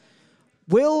false?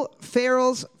 Will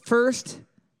Ferrell's first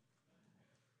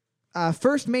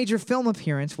major film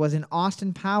appearance was in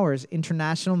Austin Powers'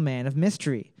 International Man of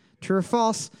Mystery. True or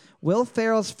false? Will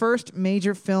Ferrell's first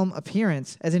major film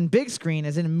appearance, as in big screen,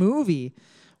 as in movie,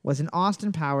 was in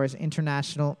Austin Powers'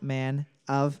 International Man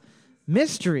of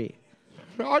Mystery?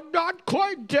 I'm not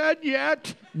quite dead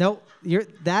yet. No,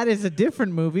 that is a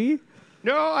different movie.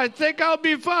 No, I think I'll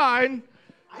be fine.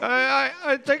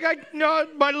 I think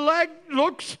my leg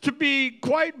looks to be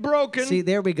quite broken. See,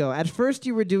 there we go. At first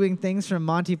you were doing things from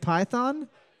Monty Python.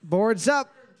 Boards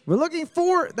up. We're looking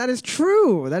for... That is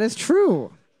true. That is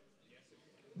true.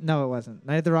 No, it wasn't.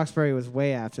 Night at the Roxbury was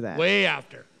way after that. Way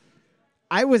after.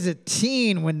 I was a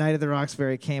teen when Night at the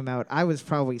Roxbury came out. I was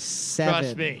probably 7.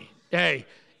 Trust me. Hey,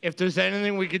 if there's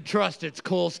anything we could trust, it's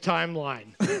Cole's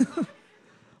timeline.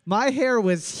 My hair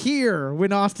was here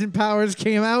when Austin Powers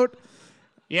came out.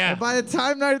 Yeah. And by the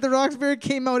time Night at the Roxbury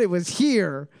came out, it was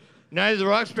here. Night at the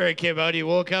Roxbury came out, he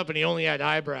woke up and he only had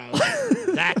eyebrows.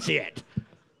 That's it.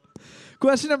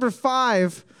 Question number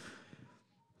 5.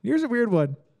 Here's a weird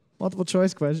one. Multiple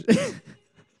choice question.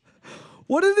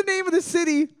 What is the name of the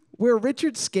city where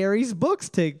Richard Scarry's books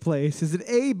take place? Is it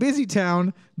A,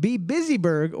 Busytown, B,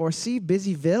 Busyburg, or C,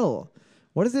 Busyville?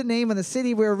 What is the name of the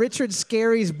city where Richard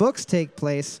Scarry's books take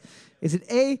place? Is it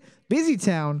A,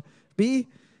 Busytown, B,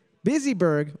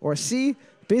 Busyburg, or C,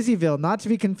 Busyville? Not to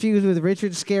be confused with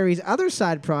Richard Scarry's other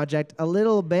side project, a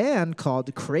little band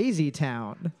called Crazy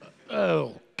Town.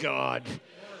 Oh, God.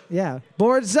 Yeah.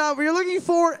 Boards up. We're looking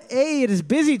for A. It is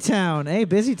Busytown. A,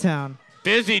 Busytown.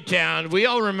 Busy town. We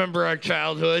all remember our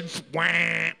childhoods.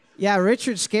 Wah. Yeah,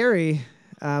 Richard Scarry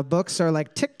books are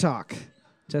like TikTok.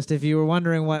 Just if you were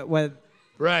wondering what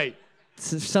Right.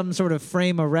 some sort of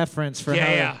frame of reference for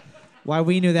Yeah. why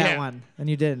we knew that Yeah. one and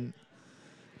you didn't.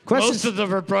 Most of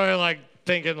them are probably like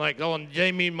thinking like, oh,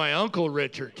 they mean my Uncle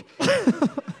Richard.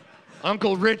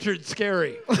 Uncle Richard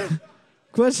Scary.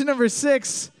 Question number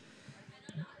 6.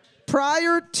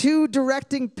 Prior to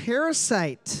directing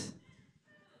Parasite,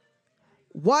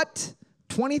 what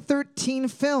 2013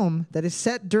 film that is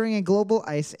set during a global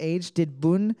ice age did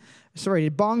Bong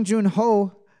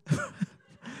Joon-ho...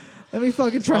 Let me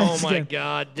fucking try Oh this my again.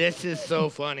 God, this is so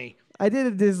funny. I did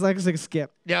a dyslexic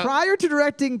skip. Yeah. Prior to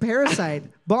directing Parasite,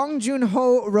 Bong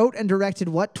Joon-ho wrote and directed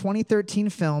what 2013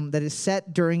 film that is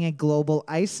set during a global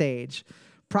ice age?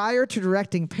 Prior to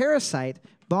directing Parasite,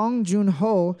 Bong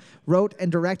Joon-ho wrote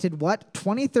and directed what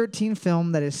 2013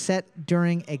 film that is set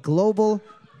during a global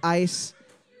ice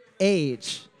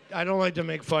age? I don't like to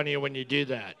make fun of you when you do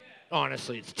that.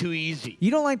 Honestly, it's too easy.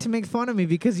 You don't like to make fun of me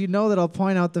because you know that I'll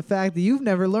point out the fact that you've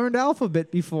never learned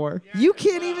alphabet before. You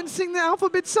can't even sing the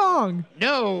alphabet song.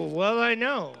 No, well, I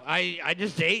know. I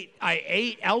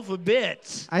ate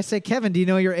alphabets. I say, Kevin, do you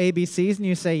know your ABCs? And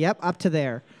you say, yep, up to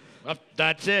there.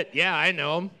 That's it. Yeah, I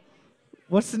know them.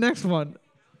 What's the next one?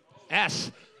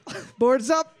 S. Boards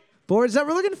up. Boards up.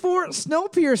 We're looking for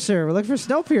Snowpiercer. We're looking for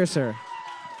Snowpiercer.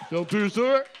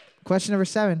 Snowpiercer. Question number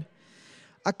 7.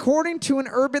 According to an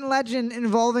urban legend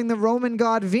involving the Roman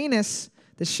god Venus,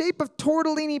 the shape of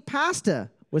tortellini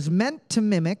pasta was meant to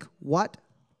mimic what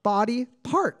body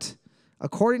part?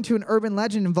 According to an urban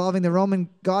legend involving the Roman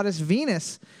goddess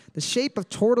Venus, the shape of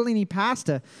tortellini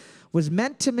pasta was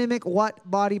meant to mimic what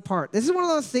body part? This is one of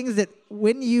those things that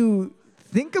when you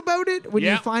think about it, when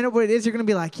you find out what it is, you're going to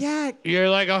be like, yeah. You're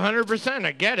like 100%.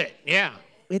 I get it. Yeah.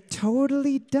 It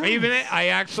totally does. I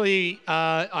actually,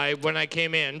 when I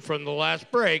came in from the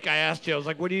last break, I asked you, I was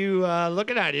like, what are you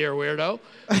looking at here, weirdo?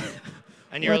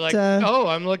 And you're like, oh,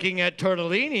 I'm looking at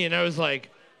tortellini. And I was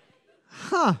like,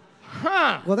 huh.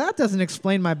 Huh. Well, that doesn't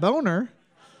explain my boner.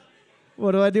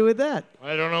 What do I do with that?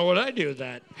 I don't know what I do with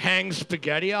that. Hang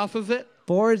spaghetti off of it?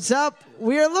 Boards up.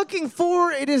 We are looking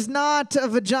for, it is not a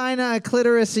vagina, a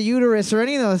clitoris, a uterus, or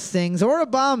any of those things, or a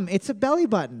bum. It's a belly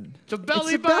button. It's a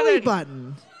belly it's button. A belly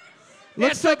button.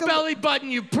 It's like a belly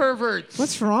button, you perverts.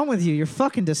 What's wrong with you? You're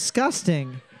fucking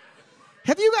disgusting.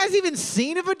 Have you guys even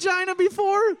seen a vagina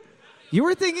before? You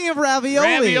were thinking of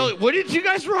ravioli. What did you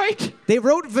guys write? They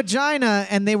wrote vagina,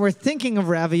 and they were thinking of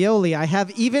ravioli. I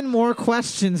have even more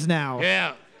questions now.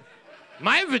 Yeah.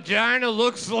 My vagina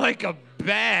looks like a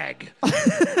bag.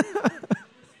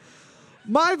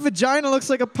 My vagina looks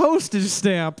like a postage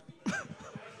stamp.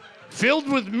 Filled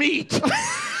with meat.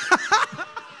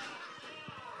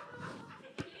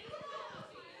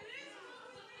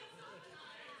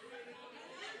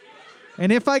 And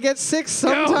if I get sick,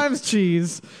 sometimes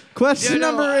cheese. Question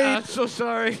number 8. I'm so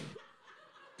sorry.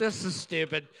 This is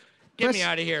stupid. Get me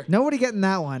out of here. Nobody getting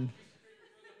that one.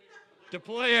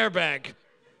 Deploy airbag.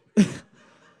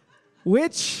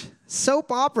 Which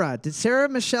soap opera did Sarah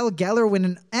Michelle Gellar win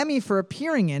an Emmy for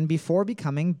appearing in before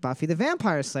becoming Buffy the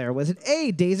Vampire Slayer? Was it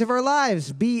A, Days of Our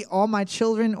Lives, B, All My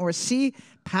Children, or C,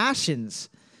 Passions?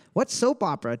 What soap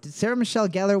opera did Sarah Michelle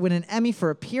Gellar win an Emmy for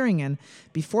appearing in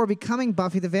before becoming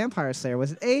Buffy the Vampire Slayer?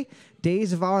 Was it A,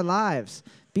 Days of Our Lives,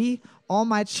 B, All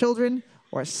My Children,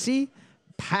 or C,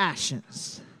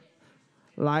 Passions?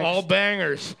 Like all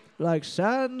bangers. Like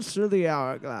sands through the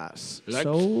hourglass. Like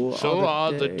so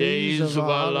are the days of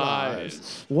our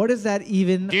lives. What does that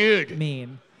even Dude,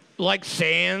 mean? Like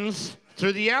sands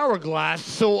through the hourglass,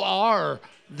 so are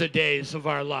the days of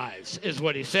our lives, is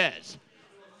what he says.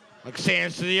 Like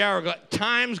sands through the hourglass.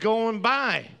 Time's going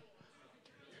by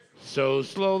so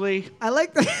slowly. I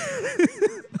like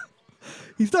that.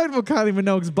 He's talking about Kylie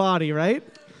Minogue's body, right?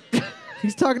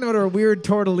 He's talking about her weird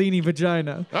tortellini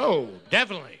vagina. Oh,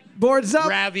 definitely. Boards up.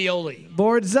 Ravioli.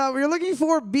 Boards up. We're looking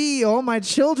for B, All My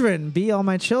Children. B, All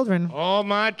My Children. All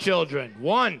my children.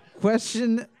 1.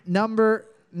 Question number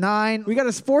 9. We got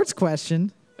a sports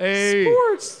question. Hey.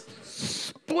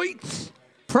 Sports.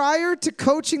 Prior to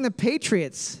coaching the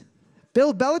Patriots,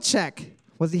 Bill Belichick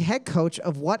was the head coach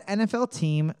of what NFL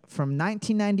team from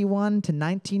 1991 to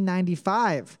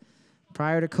 1995?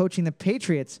 Prior to coaching the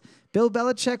Patriots, Bill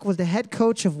Belichick was the head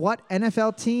coach of what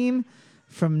NFL team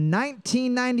from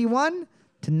 1991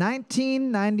 to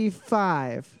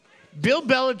 1995? Bill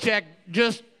Belichick,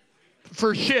 just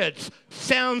for shits,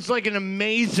 sounds like an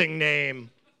amazing name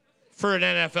for an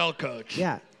NFL coach.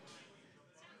 Yeah.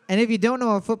 And if you don't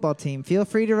know a football team, feel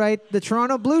free to write the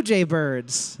Toronto Blue Jay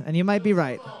Birds, and you might be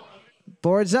right.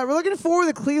 Boards up. We're looking for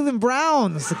the Cleveland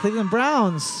Browns. The Cleveland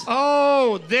Browns.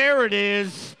 Oh, there it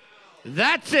is.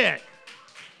 That's it.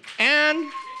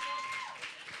 And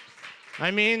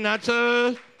I mean, that's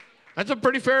a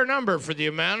pretty fair number for the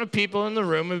amount of people in the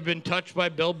room who've been touched by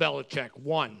Bill Belichick.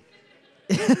 1.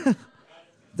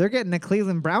 They're getting a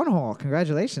Cleveland Brown hole.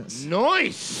 Congratulations.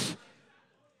 Nice.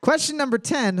 Question number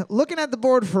 10. Looking at the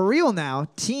board for real now,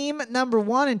 team number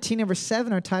 1 and team number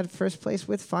 7 are tied for first place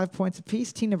with 5 points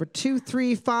apiece. Team number 2,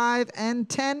 3, 5, and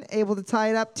 10 able to tie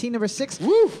it up. Team number 6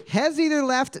 has either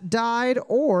left, died,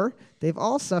 or they've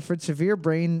all suffered severe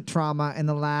brain trauma in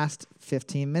the last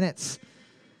 15 minutes.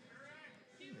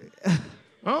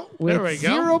 Oh, with there we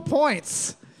go. 0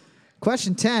 points.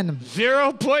 Question 10.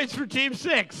 0 points for Team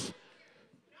 6.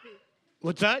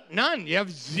 What's that? None. You have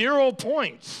 0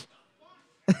 points.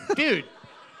 Dude.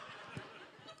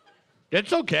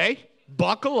 It's okay.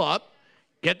 Buckle up.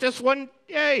 Get this one.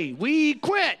 Hey, we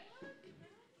quit.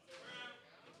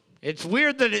 It's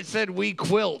weird that it said we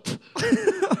quilt.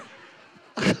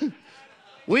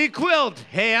 We quilt.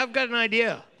 Hey, I've got an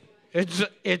idea.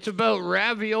 It's about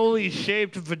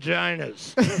ravioli-shaped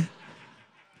vaginas.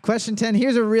 Question 10.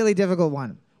 Here's a really difficult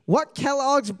one. What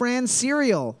Kellogg's brand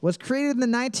cereal was created in the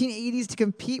 1980s to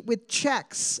compete with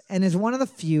Chex and is one of the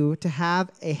few to have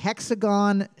a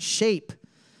hexagon shape?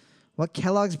 What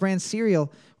Kellogg's brand cereal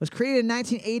was created in the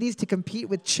 1980s to compete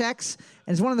with Chex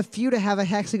and is one of the few to have a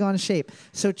hexagon shape?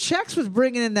 So Chex was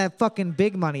bringing in that fucking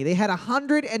big money. They had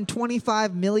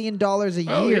 $125 million a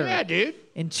year Oh, yeah, dude.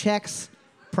 in Chex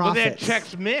Well, profits. they had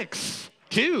Chex Mix,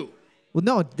 too. Well,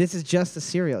 no, this is just the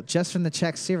cereal, just from the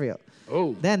Chex cereal.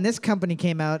 Oh. Then this company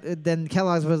came out. Then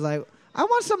Kellogg's was like, I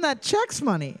want some of that Chex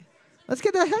money. Let's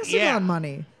get that Hexagon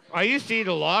money. I used to eat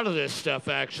a lot of this stuff,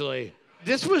 actually.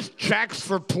 This was Chex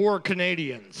for poor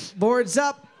Canadians, Boards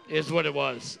up. is what it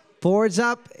was. Boards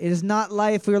up. It is not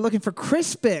life. We were looking for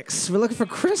Crispix. We're looking for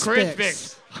Crispix.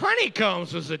 Crispix.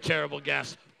 Honeycombs was a terrible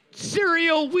guess.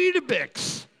 Cereal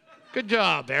Weetabix. Good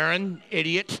job, Aaron,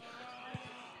 idiot.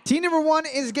 Team number 1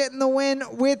 is getting the win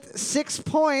with 6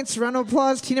 points. Round of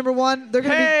applause. Team number 1. They're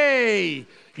gonna Hey,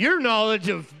 your knowledge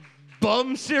of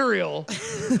bum cereal.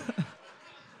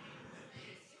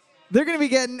 They're going to be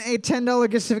getting a $10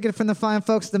 gift certificate from the fine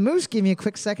folks at the Moose. Give me a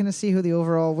quick second to see who the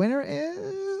overall winner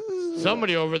is.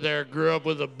 Somebody over there grew up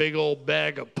with a big old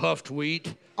bag of puffed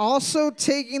wheat. Also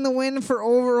taking the win for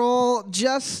overall,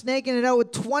 just snaking it out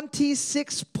with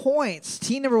 26 points.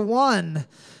 Team number 1.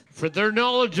 For their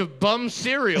knowledge of bum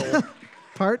cereal.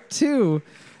 Part 2.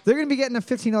 They're going to be getting a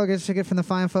 $15 gift certificate from the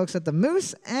fine folks at the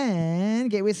Moose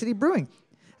and Gateway City Brewing.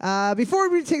 Before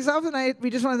everybody takes off tonight, we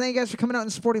just want to thank you guys for coming out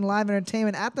and supporting live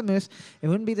entertainment at the Moose. It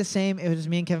wouldn't be the same if it was just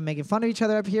me and Kevin making fun of each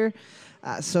other up here.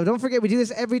 So don't forget, we do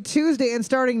this every Tuesday, and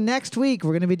starting next week,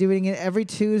 we're going to be doing it every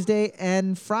Tuesday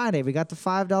and Friday. We got the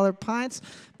 $5 pints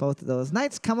both of those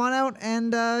nights. Come on out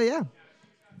and,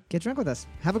 get drunk with us.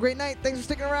 Have a great night. Thanks for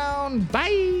sticking around.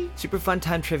 Bye. Super Fun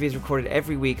Time Trivia is recorded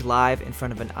every week live in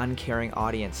front of an uncaring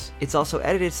audience. It's also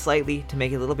edited slightly to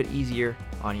make it a little bit easier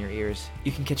on your ears.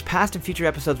 You can catch past and future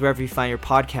episodes wherever you find your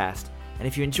podcast. And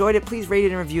if you enjoyed it, please rate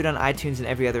it and review it on iTunes and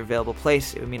every other available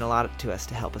place. It would mean a lot to us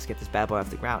to help us get this bad boy off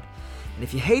the ground. And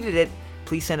if you hated it,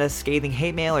 please send us scathing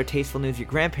hate mail or tasteful news of your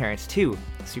grandparents to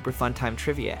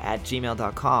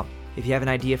superfuntimetrivia@gmail.com. If you have an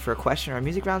idea for a question or a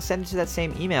music round, send it to that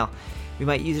same email. We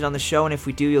might use it on the show, and if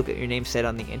we do, you'll get your name said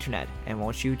on the internet. And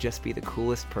won't you just be the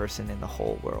coolest person in the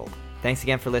whole world? Thanks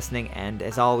again for listening, and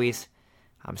as always,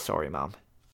 I'm sorry, Mom.